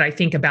things that I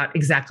think about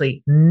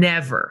exactly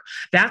never.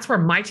 That's where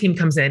my team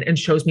comes in and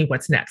shows me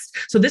what's next.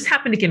 So this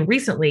happened again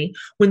recently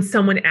when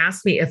someone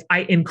asked me if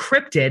I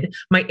encrypted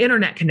my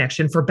internet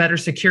connection for better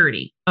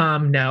security.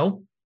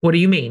 No. What do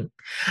you mean?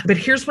 But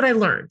here's what I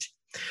learned.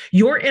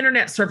 Your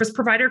internet service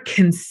provider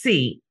can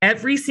see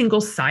every single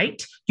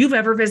site you've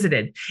ever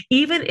visited,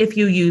 even if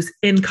you use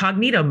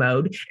incognito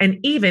mode and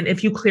even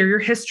if you clear your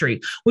history,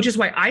 which is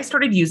why I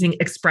started using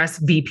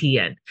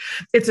ExpressVPN.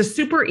 It's a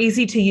super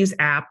easy to use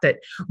app that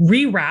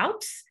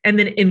reroutes and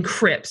then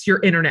encrypts your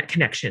internet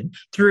connection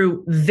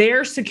through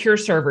their secure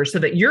servers so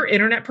that your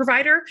internet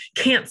provider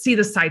can't see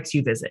the sites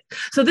you visit.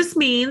 So this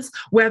means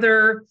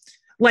whether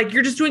like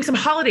you're just doing some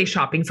holiday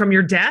shopping from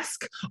your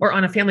desk or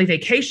on a family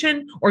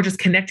vacation or just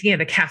connecting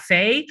at a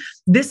cafe,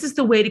 this is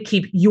the way to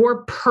keep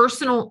your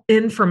personal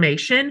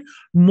information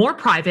more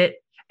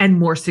private and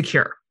more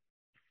secure.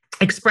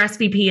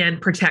 ExpressVPN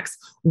protects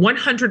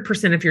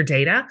 100% of your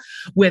data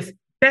with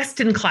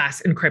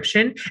best-in-class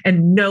encryption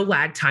and no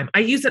lag time. I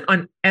use it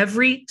on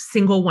every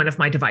single one of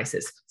my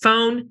devices,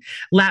 phone,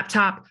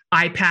 laptop,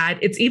 iPad.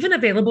 It's even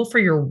available for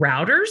your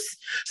routers,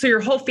 so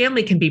your whole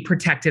family can be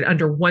protected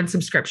under one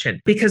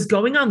subscription, because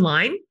going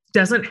online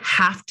doesn't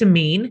have to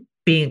mean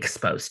being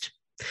exposed.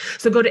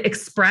 So go to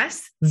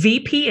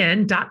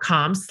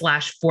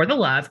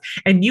expressvpn.com/forthelove,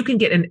 and you can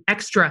get an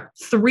extra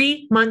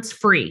 3 months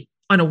free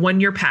on a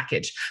 1-year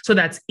package. So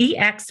that's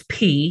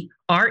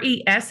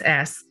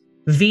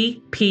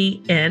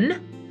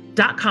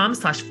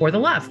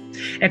expressvpn.com/forthelove.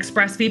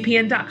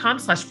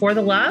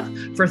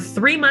 expressvpn.com/forthelove for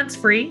 3 months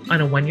free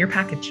on a 1-year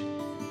package.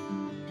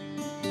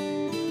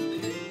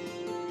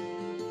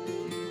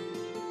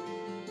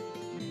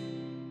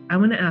 I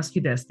want to ask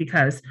you this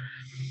because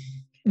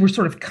we're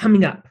sort of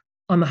coming up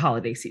on the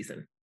holiday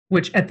season,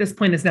 which at this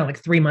point is now like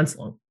 3 months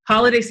long.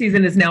 Holiday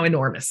season is now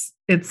enormous.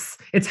 It's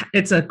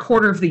a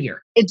quarter of the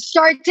year. It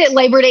starts at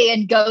Labor Day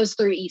and goes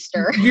through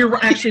Easter. You're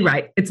actually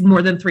right. It's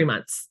more than 3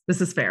 months.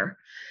 This is fair.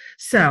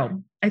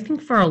 So I think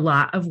for a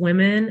lot of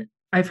women,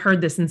 I've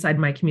heard this inside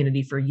my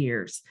community for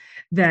years,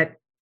 that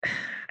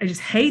I just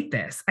hate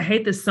this. I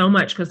hate this so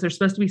much because there's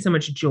supposed to be so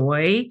much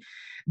joy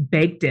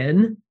baked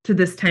in to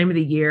this time of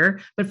the year.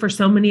 But for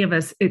so many of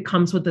us, it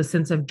comes with a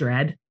sense of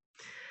dread,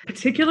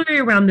 particularly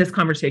around this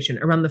conversation,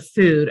 around the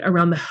food,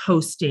 around the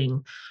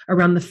hosting,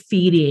 around the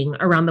feeding,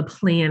 around the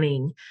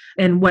planning,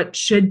 and what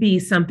should be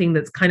something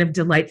that's kind of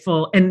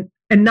delightful and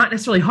not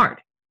necessarily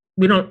hard.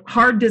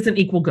 Hard doesn't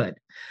equal good,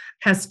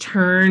 has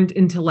turned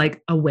into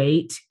like a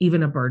weight,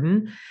 even a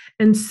burden.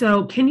 And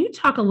so can you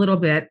talk a little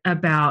bit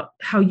about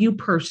how you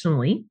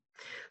personally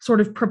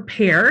sort of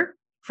prepare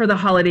for the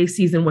holiday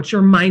season? What's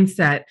your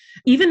mindset?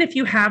 Even if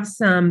you have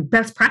some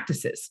best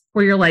practices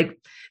where you're like,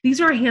 these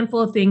are a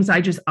handful of things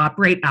I just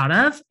operate out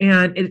of,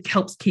 and it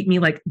helps keep me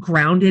like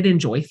grounded and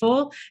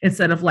joyful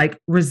instead of like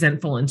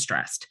resentful and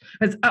stressed.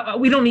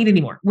 We don't need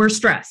any more. We're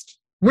stressed.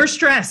 We're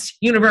stressed,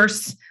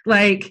 universe.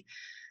 Like,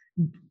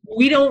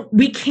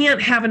 we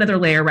can't have another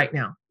layer right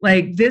now.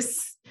 Like,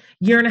 this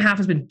year and a half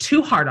has been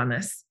too hard on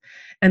us.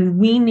 And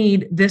we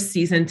need this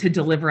season to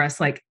deliver us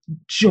like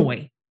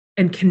joy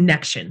and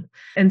connection.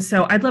 And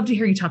so I'd love to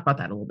hear you talk about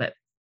that a little bit.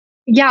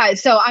 Yeah.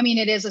 So, I mean,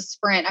 it is a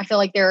sprint. I feel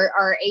like there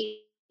are 8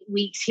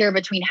 weeks here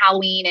between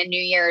Halloween and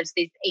New Year's,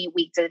 these 8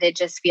 weeks that it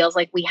just feels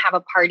like we have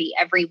a party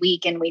every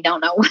week and we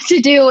don't know what to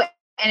do.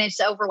 And it's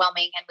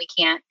overwhelming and we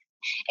can't.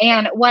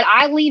 And what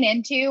I lean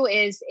into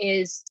is,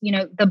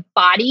 the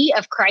body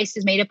of Christ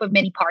is made up of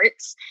many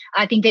parts.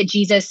 I think that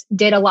Jesus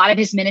did a lot of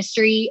his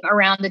ministry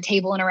around the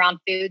table and around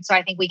food. So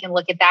I think we can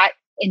look at that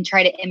and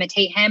try to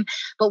imitate him.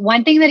 But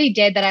one thing that he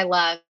did that I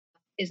love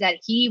is that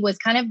he was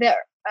kind of the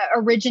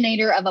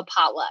originator of a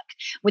potluck.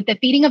 With the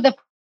feeding of the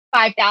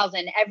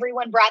 5,000,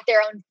 everyone brought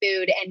their own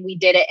food and we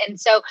did it. And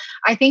so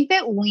I think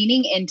that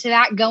leaning into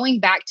that, going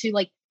back to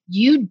like,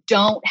 you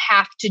don't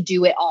have to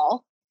do it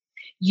all.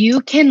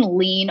 You can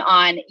lean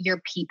on your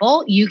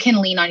people. You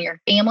can lean on your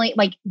family,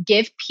 like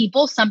give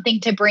people something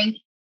to bring,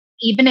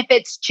 even if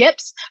it's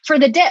chips for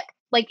the dip.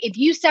 Like if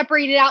you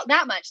separate it out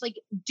that much, like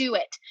do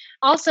it.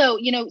 Also,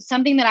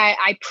 something that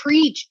I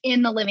preach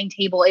in the living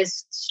table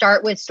is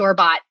start with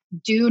store-bought.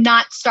 Do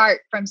not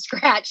start from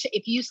scratch.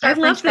 If you start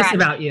from scratch, this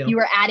about you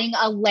are adding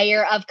a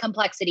layer of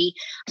complexity.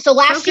 So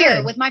last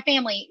year with my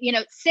family,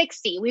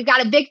 60, we've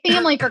got a big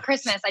family for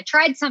Christmas. I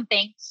tried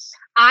something.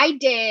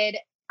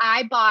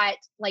 I bought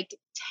like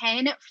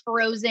 10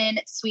 frozen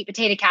sweet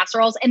potato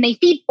casseroles and they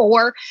feed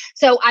 4.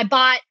 So I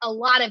bought a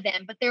lot of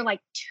them, but they're like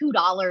 $2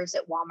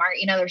 at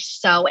Walmart. They're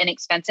so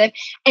inexpensive.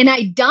 And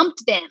I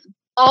dumped them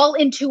all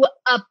into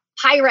a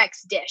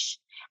Pyrex dish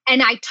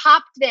and I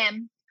topped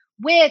them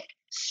with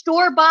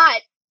store-bought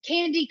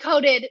candy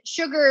coated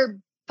sugar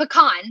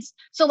pecans.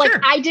 So like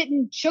I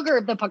didn't sugar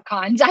the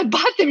pecans. I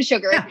bought them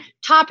sugar,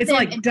 topped them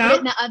and put it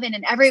in the oven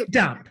and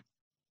dump.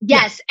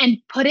 Yes. And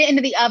put it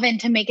into the oven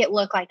to make it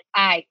look like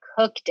I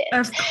cooked it.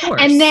 Of course.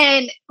 And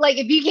then like,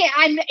 if you can't,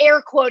 I'm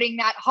air quoting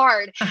that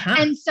hard.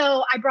 And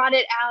so I brought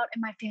it out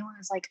and my family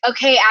was like,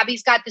 okay,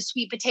 Abby's got the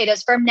sweet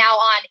potatoes from now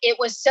on. It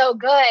was so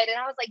good. And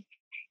I was like,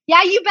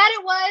 yeah, you bet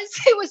it was.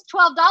 It was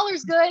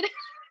 $12 good.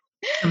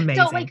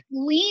 Amazing. So like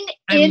lean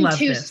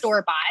into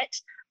store-bought,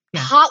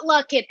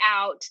 potluck it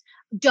out.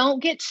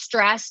 Don't get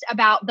stressed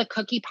about the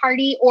cookie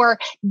party or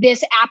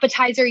this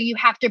appetizer you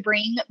have to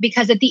bring,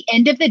 because at the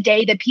end of the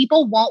day, the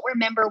people won't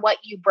remember what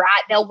you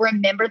brought. They'll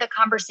remember the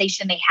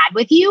conversation they had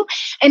with you.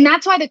 And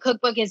that's why the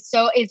cookbook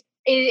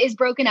is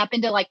broken up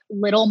into like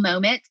little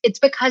moments. It's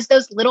because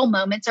those little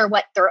moments are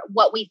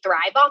what we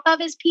thrive off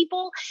of as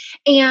people.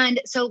 And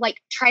so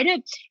like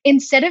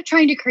instead of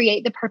trying to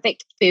create the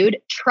perfect food,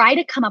 try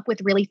to come up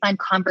with really fun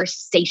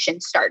conversation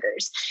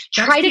starters.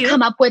 Try to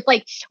come up with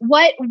like,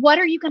 what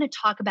are you going to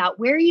talk about?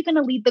 Where are you going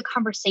to lead the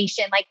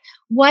conversation? Like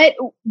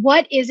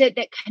what is it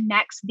that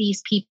connects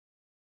these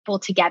people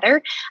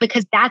together?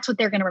 Because that's what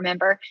they're going to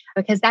remember,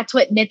 because that's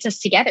what knits us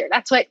together.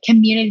 That's what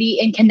community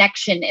and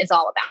connection is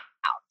all about.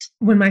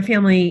 When my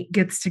family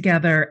gets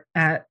together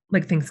at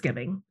like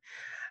Thanksgiving,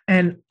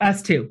 and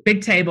us too,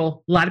 big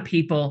table, a lot of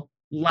people,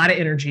 a lot of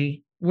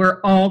energy. We're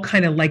all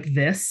kind of like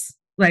this,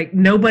 like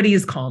nobody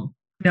is calm.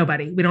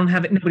 Nobody, we don't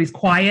have it. Nobody's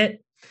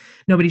quiet.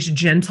 Nobody's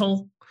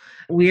gentle.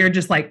 We are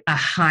just like a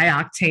high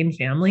octane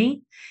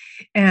family.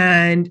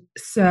 And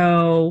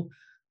so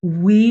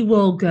we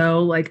will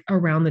go like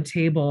around the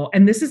table.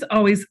 And this is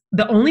always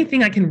the only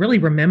thing I can really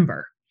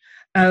remember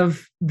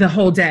of the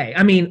whole day.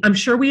 I mean, I'm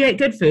sure we ate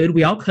good food.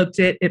 We all cooked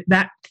it.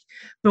 But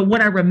what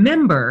I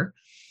remember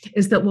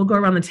is that we'll go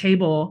around the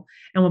table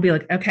and we'll be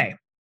like, okay,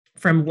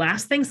 from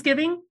last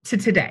Thanksgiving to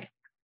today,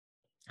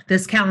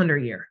 this calendar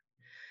year,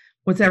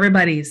 what's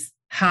everybody's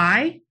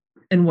high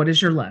and what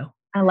is your low?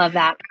 I love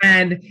that.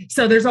 And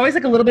so there's always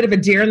like a little bit of a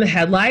deer in the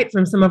headlight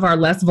from some of our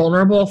less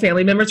vulnerable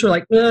family members who are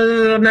like,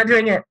 I'm not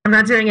doing it. I'm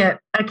not doing it.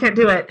 I can't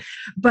do it.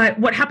 But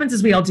what happens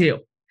is we all do.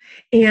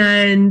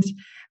 And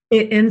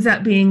it ends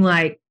up being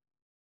like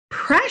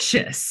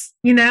precious,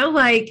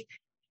 like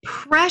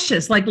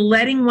precious, like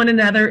letting one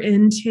another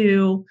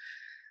into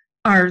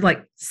our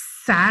like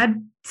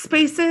sad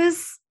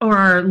spaces or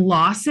our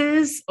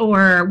losses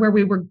or where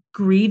we were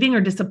grieving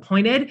or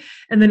disappointed.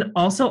 And then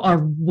also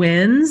our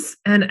wins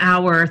and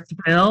our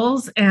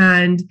thrills.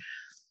 And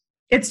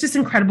it's just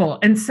incredible.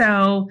 And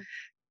so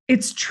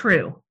it's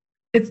true.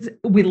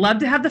 We love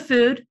to have the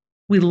food.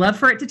 We love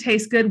for it to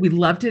taste good. We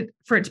love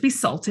for it to be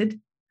salted.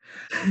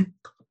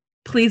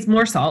 Please,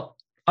 more salt.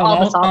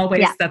 All the salt.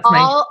 Always. Yeah. That's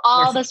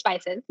all the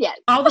spices. Yes.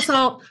 All the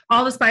salt,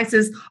 all the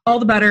spices, all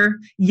the butter.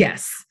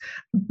 Yes.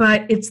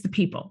 But it's the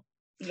people.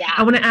 Yeah.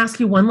 I want to ask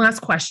you one last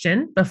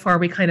question before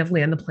we kind of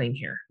land the plane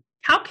here.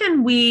 How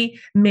can we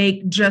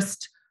make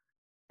just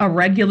a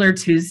regular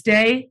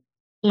Tuesday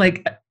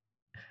like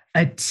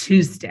a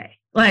Tuesday?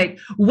 Like,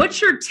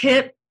 what's your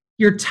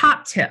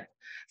top tip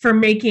for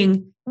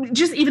making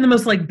just even the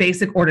most like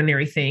basic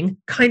ordinary thing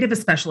kind of a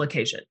special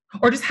occasion,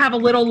 or just have a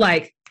little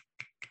like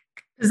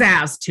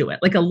pizzazz to it,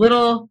 like a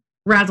little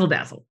razzle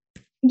dazzle?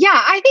 Yeah,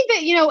 I think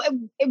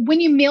that, when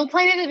you meal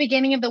plan at the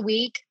beginning of the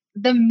week,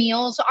 the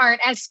meals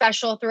aren't as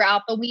special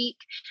throughout the week.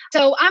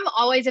 So I'm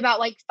always about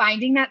like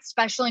finding that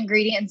special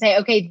ingredient and say,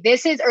 okay,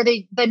 this is, or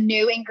the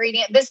new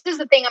ingredient. This is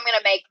the thing I'm going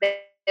to make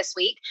this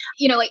week.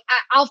 Like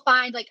I'll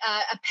find like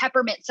a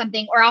peppermint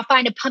something, or I'll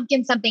find a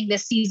pumpkin something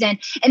this season.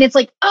 And it's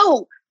like,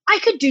 oh, I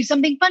could do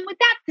something fun with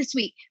that this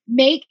week.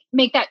 Make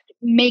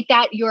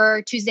that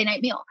your Tuesday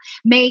night meal.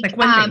 Make like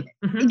one thing.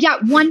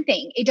 Mm-hmm. One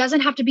thing. It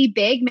doesn't have to be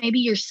big. Maybe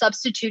you're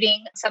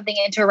substituting something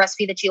into a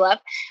recipe that you love.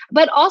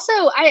 But also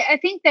I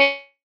think that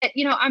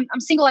I'm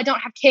single. I don't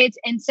have kids.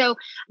 And so,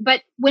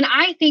 but when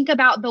I think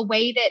about the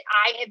way that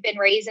I have been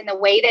raised and the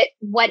way that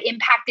what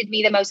impacted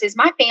me the most is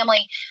my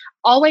family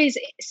always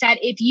said,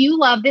 if you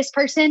love this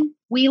person,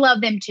 we love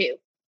them too.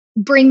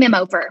 Bring them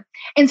over.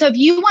 And so if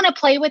you want to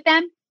play with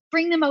them,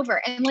 bring them over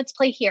and let's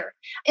play here.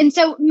 And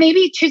so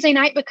maybe Tuesday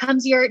night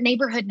becomes your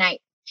neighborhood night.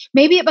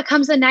 Maybe it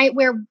becomes a night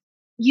where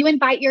you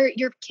invite your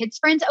kids'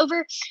 friends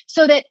over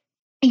so that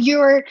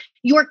your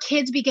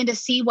kids begin to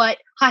see what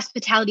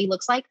hospitality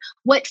looks like,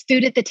 what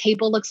food at the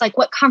table looks like,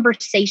 what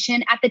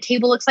conversation at the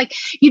table looks like.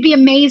 You'd be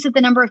amazed at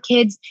the number of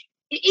kids,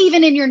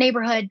 even in your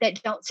neighborhood,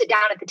 that don't sit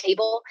down at the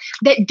table,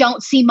 that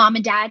don't see mom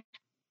and dad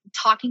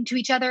talking to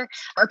each other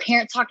or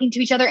parents talking to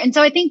each other. And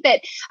so I think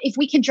that if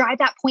we can drive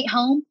that point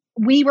home,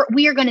 we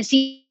are going to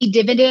see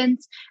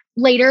dividends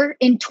later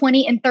in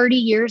 20 and 30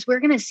 years. We're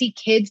going to see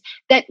kids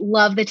that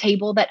love the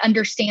table, that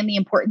understand the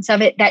importance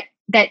of it, that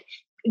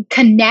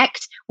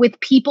connect with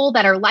people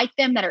that are like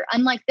them, that are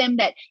unlike them,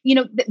 that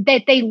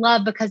that they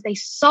love because they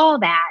saw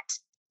that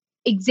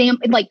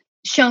example, like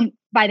shown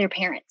by their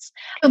parents.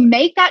 So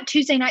make that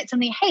Tuesday night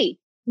something. Hey,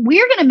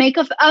 we're going to make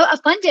a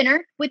fun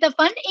dinner with a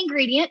fun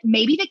ingredient.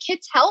 Maybe the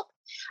kids help,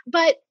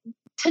 but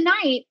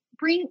tonight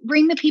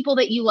bring the people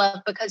that you love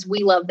because we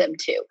love them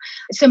too.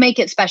 So make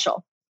it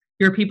special.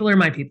 Your people are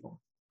my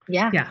people.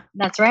 Yeah,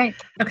 that's right.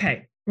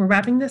 Okay, we're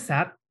wrapping this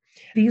up.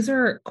 These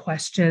are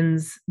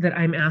questions that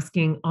I'm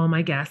asking all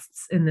my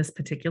guests in this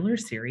particular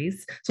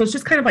series. So it's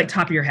just kind of like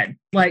top of your head.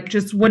 Like,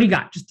 just what do you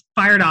got? Just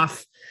fire it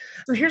off.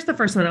 So here's the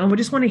first one. I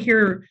just want to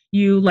hear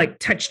you like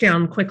touch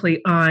down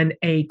quickly on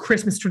a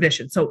Christmas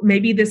tradition. So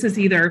maybe this is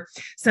either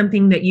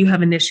something that you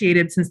have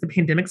initiated since the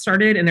pandemic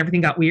started and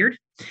everything got weird,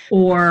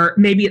 or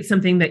maybe it's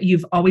something that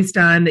you've always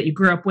done that you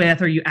grew up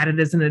with or you added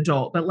as an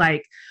adult. But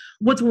like,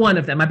 what's one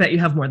of them? I bet you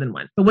have more than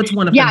one, but what's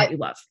one of them that you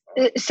love?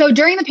 So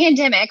during the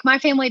pandemic, my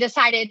family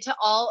decided to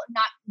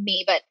not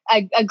me, but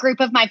a group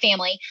of my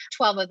family,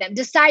 12 of them,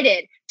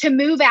 decided to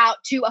move out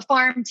to a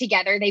farm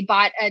together. They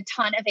bought a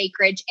ton of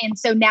acreage. And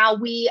so now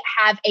we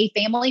have a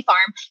family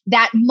farm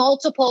that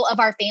multiple of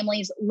our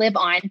families live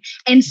on.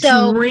 And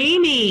so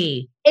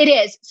dreamy. It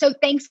is. So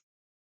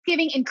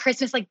Thanksgiving and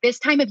Christmas, like this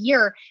time of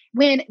year,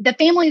 when the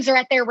families are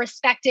at their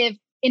respective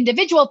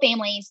individual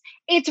families,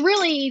 it's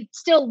really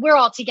still, we're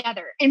all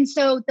together. And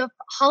so the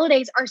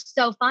holidays are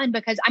so fun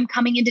because I'm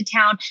coming into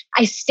town.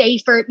 I stay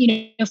for,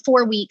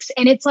 4 weeks.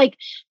 And it's like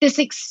this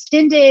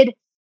extended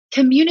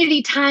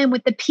community time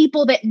with the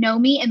people that know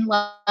me and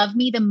love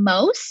me the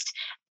most.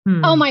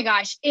 Oh my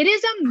gosh, it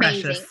is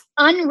amazing. Precious.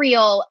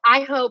 Unreal.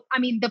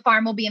 The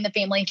farm will be in the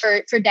family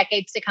for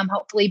decades to come,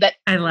 hopefully, but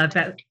I love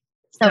that.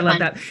 So I love fun.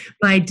 that.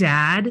 My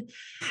dad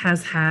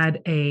has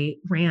had a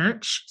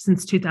ranch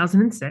since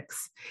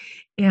 2006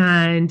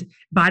 and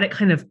bought it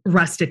kind of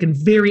rustic and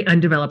very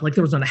undeveloped. Like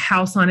there was not a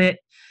house on it.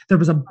 There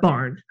was a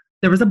barn.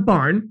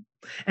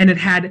 And it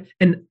had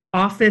an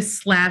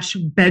office /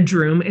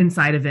 bedroom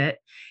inside of it.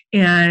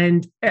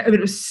 And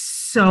it was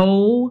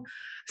so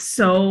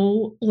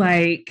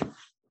like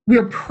we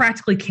were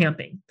practically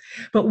camping,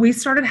 but we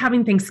started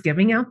having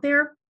Thanksgiving out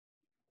there.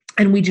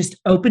 And we just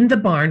opened the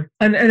barn,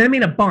 and I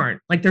mean a barn,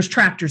 like there's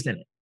tractors in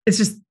it. It's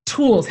just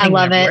tools hanging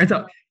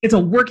everywhere. It's a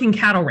working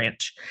cattle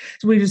ranch.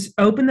 So we just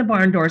opened the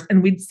barn doors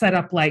and we'd set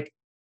up like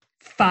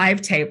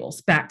 5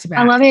 tables back to back.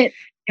 I love it.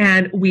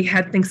 And we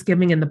had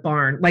Thanksgiving in the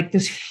barn, like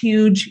this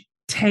huge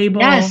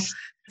table, Yes.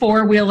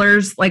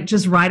 4-wheelers, like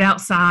just right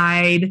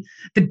outside,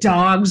 the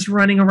dogs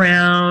running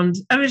around.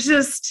 I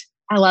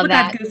love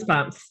that.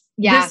 Goosebumps.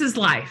 Yeah. This is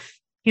life.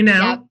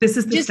 This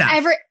is the just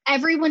stuff.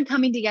 everyone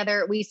coming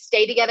together. We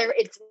stay together.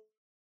 It's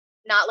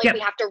Not like we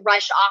have to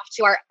rush off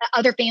to our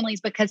other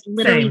families because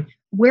literally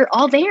we're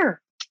all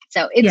there.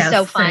 So it's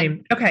so fun.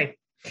 Same. Okay.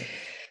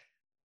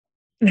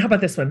 And how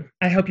about this one?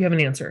 I hope you have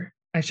an answer.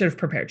 I should have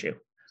prepared you.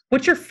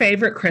 What's your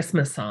favorite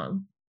Christmas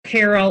song?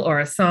 Carol or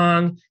a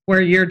song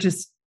where you're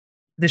just,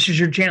 this is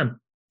your jam.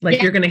 Like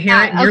you're going to hear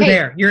it and you're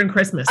there. You're in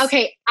Christmas.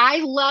 Okay.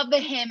 I love the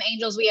hymn,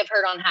 Angels We Have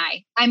Heard on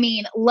High. I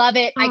mean, love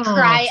it. I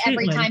cry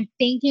every time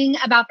thinking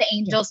about the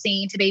angels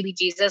singing to baby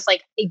Jesus.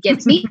 Like it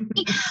gets me.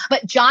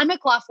 But John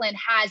McLaughlin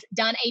has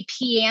done a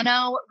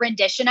piano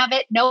rendition of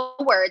it. No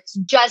words,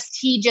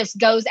 he just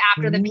goes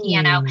after the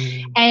piano.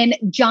 And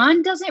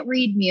John doesn't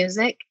read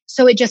music.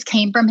 So it just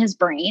came from his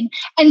brain.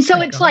 And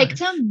so it's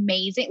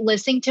amazing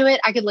listening to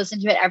it. I could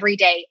listen to it every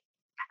day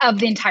of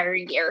the entire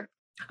year.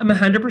 I'm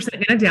 100%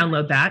 going to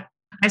download that.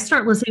 I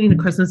start listening to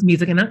Christmas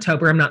music in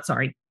October. I'm not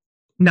sorry.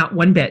 Not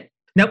one bit.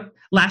 Nope.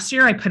 Last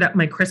year, I put up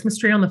my Christmas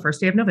tree on the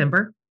first day of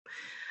November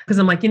because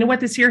I'm like, you know what?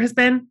 This year has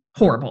been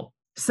horrible.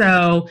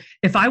 So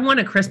if I want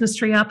a Christmas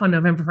tree up on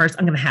November 1st,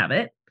 I'm going to have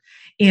it.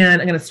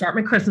 And I'm going to start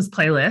my Christmas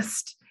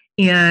playlist.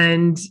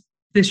 And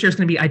this year's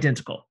going to be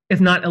identical, if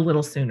not a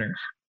little sooner.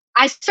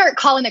 I start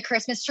calling the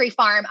Christmas tree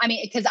farm. I mean,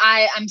 because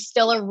I'm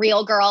still a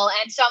real girl.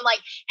 And so I'm like,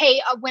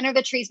 hey, when are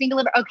the trees being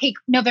delivered? Okay,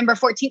 November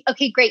 14th.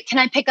 Okay, great. Can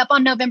I pick up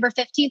on November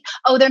 15th?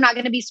 Oh, they're not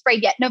going to be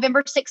sprayed yet.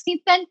 November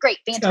 16th then? Great.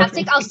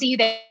 Fantastic. I'll see you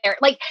there.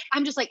 Like,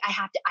 I'm just like, I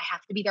have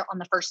to be there on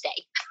the first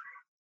day.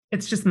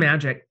 It's just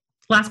magic.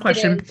 Last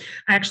question.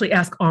 I actually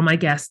ask all my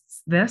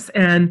guests this,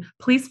 and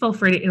please feel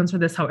free to answer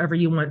this however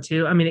you want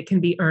to. I mean, it can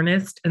be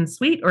earnest and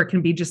sweet, or it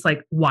can be just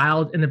like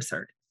wild and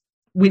absurd.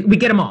 We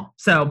get them all.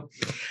 So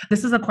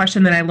this is a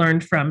question that I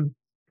learned from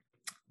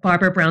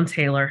Barbara Brown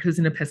Taylor, who's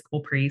an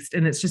Episcopal priest.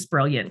 And it's just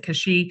brilliant because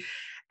she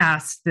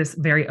asked this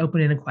very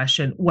open-ended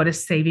question. What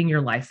is saving your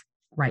life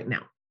right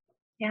now?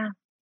 Yeah.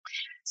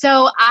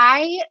 So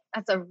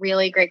that's a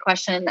really great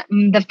question.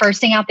 The first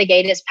thing out the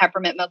gate is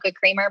peppermint mocha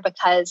creamer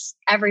because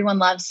everyone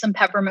loves some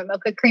peppermint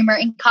mocha creamer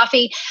in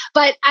coffee.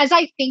 But as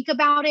I think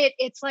about it,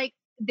 it's like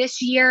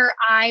this year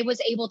I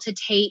was able to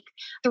take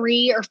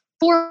 3 or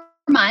 4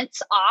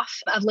 months off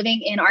of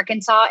living in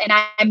Arkansas, and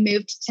I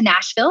moved to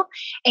Nashville,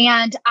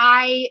 and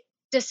I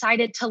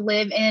decided to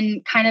live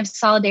in kind of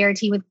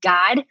solidarity with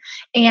God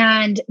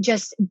and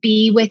just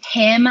be with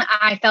him.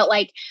 I felt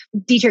like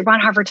Dietrich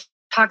Bonhoeffer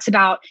talks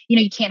about,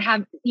 you can't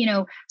have,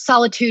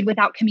 solitude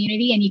without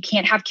community, and you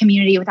can't have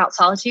community without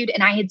solitude.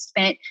 And I had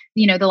spent,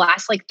 the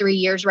last 3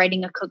 years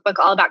writing a cookbook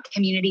all about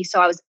community. So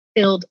I was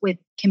filled with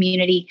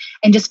community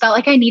and just felt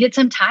like I needed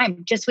some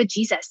time just with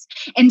Jesus.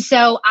 And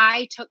so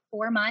I took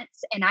 4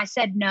 months and I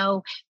said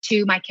no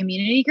to my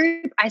community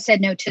group. I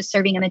said no to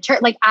serving in the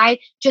church. Like I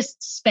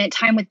just spent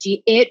time with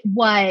Jesus. It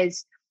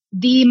was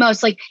the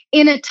most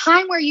in a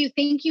time where you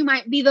think you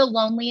might be the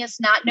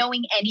loneliest, not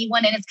knowing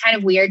anyone. And it's kind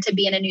of weird to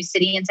be in a new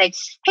city and say,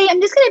 hey,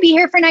 I'm just going to be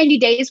here for 90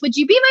 days. Would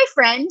you be my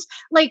friend?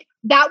 Like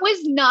that was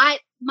not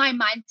my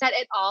mindset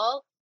at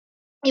all.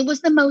 It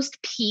was the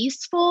most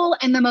peaceful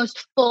and the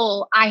most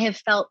full I have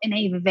felt in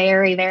a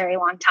very, very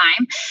long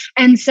time.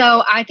 And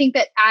so I think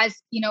that as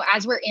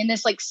we're in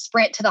this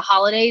sprint to the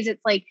holidays, it's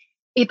like,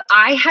 if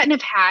I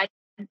hadn't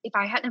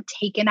have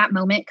taken that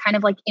moment kind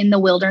of in the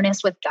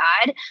wilderness with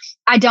God,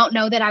 I don't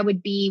know that I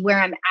would be where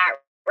I'm at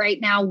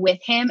right now with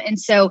him. And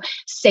so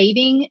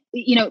saving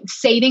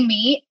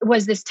me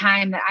was this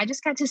time that I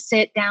just got to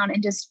sit down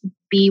and just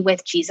be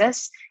with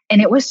Jesus.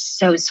 And it was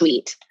so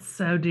sweet.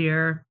 So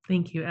dear.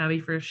 Thank you,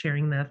 Abby, for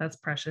sharing that. That's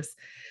precious.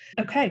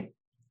 Okay.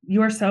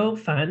 You are so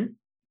fun.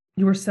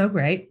 You are so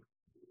great.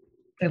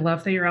 I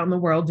love that you're out in the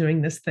world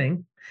doing this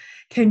thing.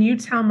 Can you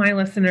tell my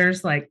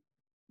listeners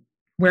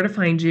where to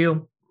find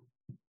you,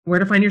 where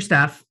to find your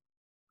stuff,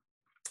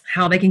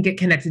 how they can get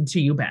connected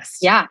to you best?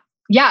 Yeah.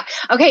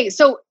 Okay.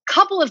 So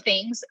couple of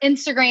things.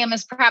 Instagram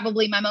is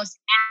probably my most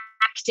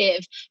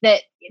active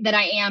that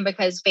I am,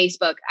 because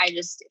Facebook I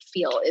just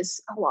feel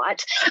is a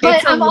lot. But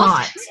it's a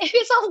lot.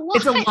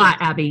 It's a lot,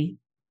 Abby.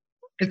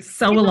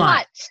 It's a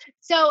lot.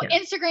 So yeah.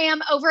 Instagram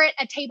over at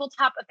A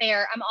Tabletop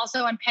Affair. I'm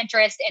also on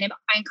Pinterest, and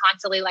I'm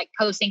constantly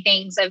posting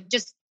things of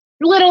just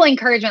little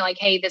encouragement,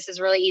 hey, this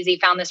is really easy.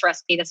 Found this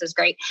recipe. This is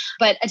great.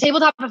 But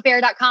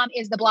atabletopaffair.com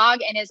is the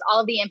blog and is all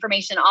of the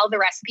information, all of the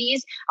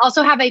recipes.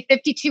 Also have a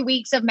 52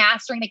 weeks of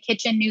Mastering the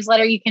Kitchen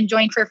newsletter you can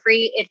join for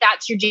free if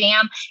that's your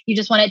jam. You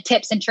just wanted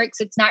tips and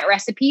tricks. It's not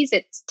recipes.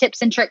 It's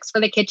tips and tricks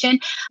for the kitchen.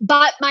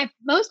 But my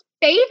most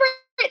favorite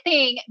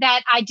thing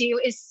that I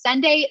do is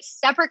Sunday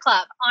Supper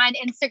Club on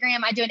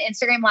Instagram. I do an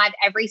Instagram live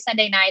every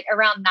Sunday night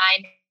around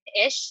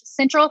 9-ish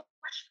Central,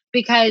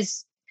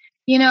 because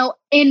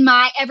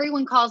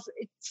everyone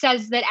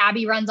says that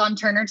Abby runs on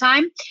Turner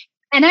time.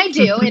 And I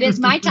do. It is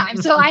my time.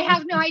 So I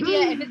have no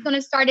idea if it's going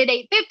to start at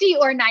 8:50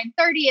 or 9:30.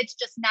 It's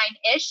just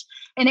 9-ish.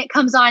 And it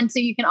comes on, so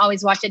you can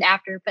always watch it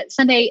after. But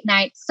Sunday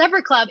night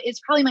Supper Club is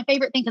probably my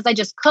favorite thing, because I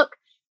just cook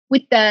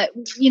with the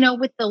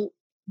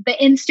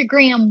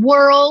Instagram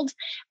world.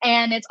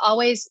 And it's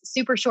always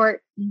super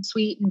short and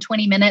sweet and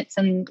 20 minutes.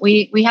 And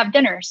we have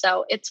dinner.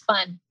 So it's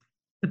fun.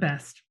 The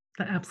best.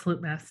 The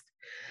absolute best.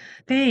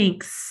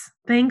 Thanks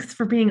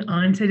for being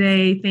on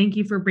today. Thank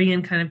you for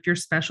bringing kind of your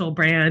special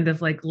brand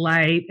of like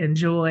light and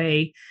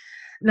joy,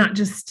 not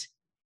just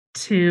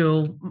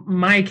to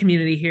my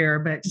community here,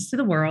 but just to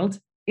the world.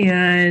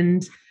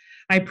 And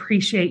I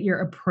appreciate your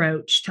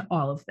approach to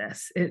all of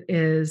this.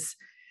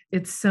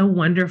 It's so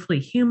wonderfully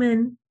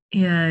human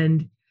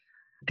and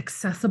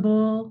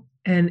accessible.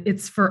 And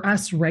it's for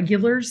us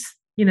regulars,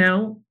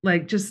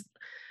 like just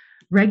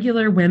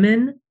regular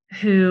women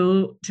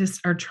who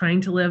just are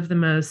trying to live the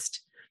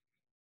most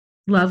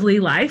lovely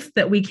life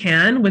that we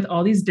can with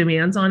all these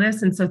demands on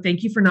us. And so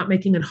thank you for not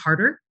making it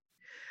harder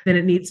than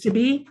it needs to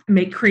be,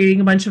 creating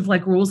a bunch of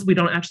like rules we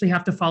don't actually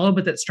have to follow,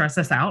 but that stress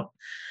us out.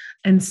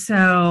 And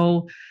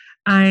so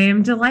I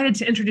am delighted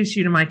to introduce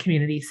you to my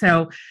community.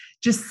 So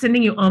just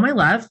sending you all my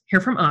love here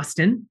from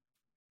Austin.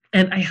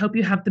 And I hope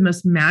you have the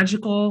most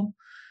magical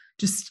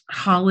just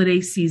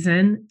holiday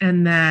season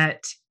and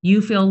that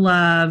you feel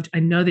loved. I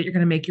know that you're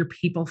going to make your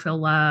people feel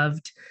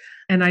loved.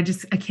 And I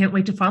can't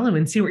wait to follow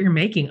and see what you're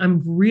making.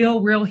 I'm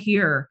real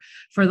here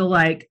for the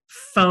like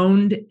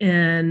phoned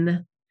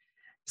in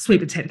sweet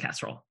potato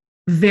casserole.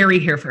 Very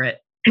here for it.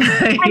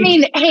 I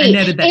mean, hey, I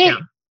noted that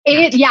down.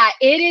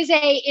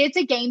 It's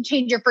a game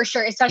changer for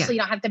sure. Especially you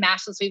don't have to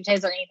mash the sweet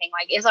potatoes or anything.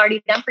 Like it's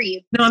already done for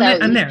you. No,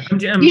 I'm there.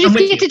 You just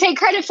get to take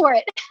credit for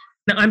it.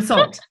 No, I'm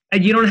sold.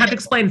 You don't have to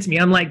explain it to me.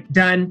 I'm like,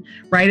 done.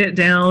 Write it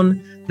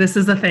down. This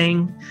is a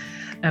thing.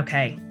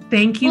 Okay.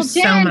 Thank you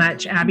so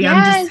much, Abby. Yes.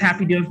 I'm just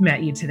happy to have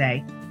met you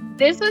today.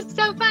 This was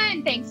so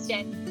fun. Thanks,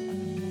 Jen.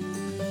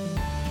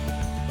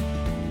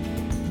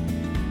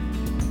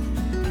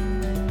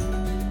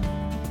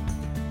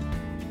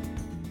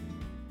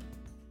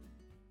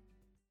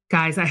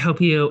 Guys, I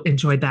hope you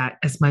enjoyed that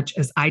as much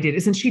as I did.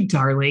 Isn't she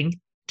darling?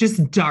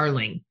 Just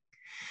darling.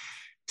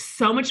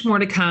 So much more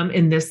to come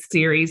in this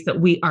series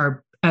that we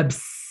are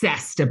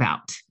obsessed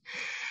about.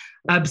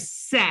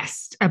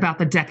 Obsessed about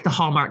the Deck the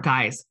Hallmark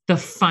guys, the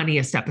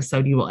funniest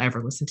episode you will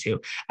ever listen to.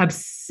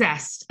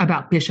 Obsessed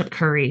about Bishop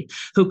Curry,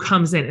 who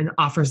comes in and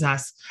offers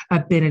us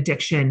a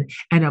benediction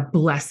and a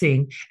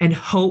blessing and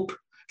hope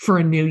for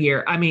a new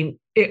year. I mean,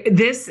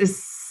 this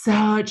is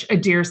such a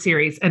dear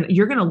series and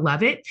you're going to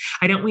love it.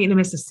 I don't want you to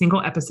miss a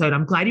single episode.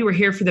 I'm glad you were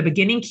here for the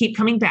beginning. Keep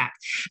coming back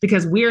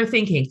because we are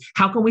thinking,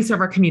 how can we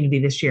serve our community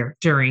this year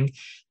during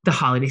the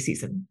holiday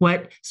season?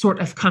 What sort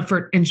of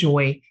comfort and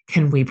joy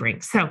can we bring?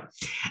 So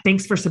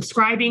thanks for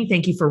subscribing.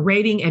 Thank you for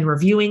rating and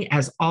reviewing.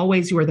 As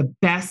always, you are the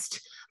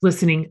best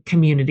listening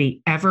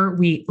community ever.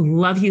 We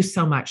love you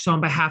so much. So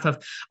on behalf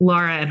of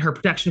Laura and her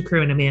production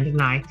crew and Amanda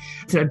and I,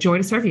 it's a joy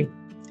to serve you.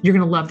 You're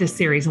going to love this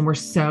series and we're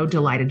so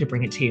delighted to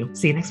bring it to you.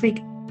 See you next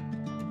week.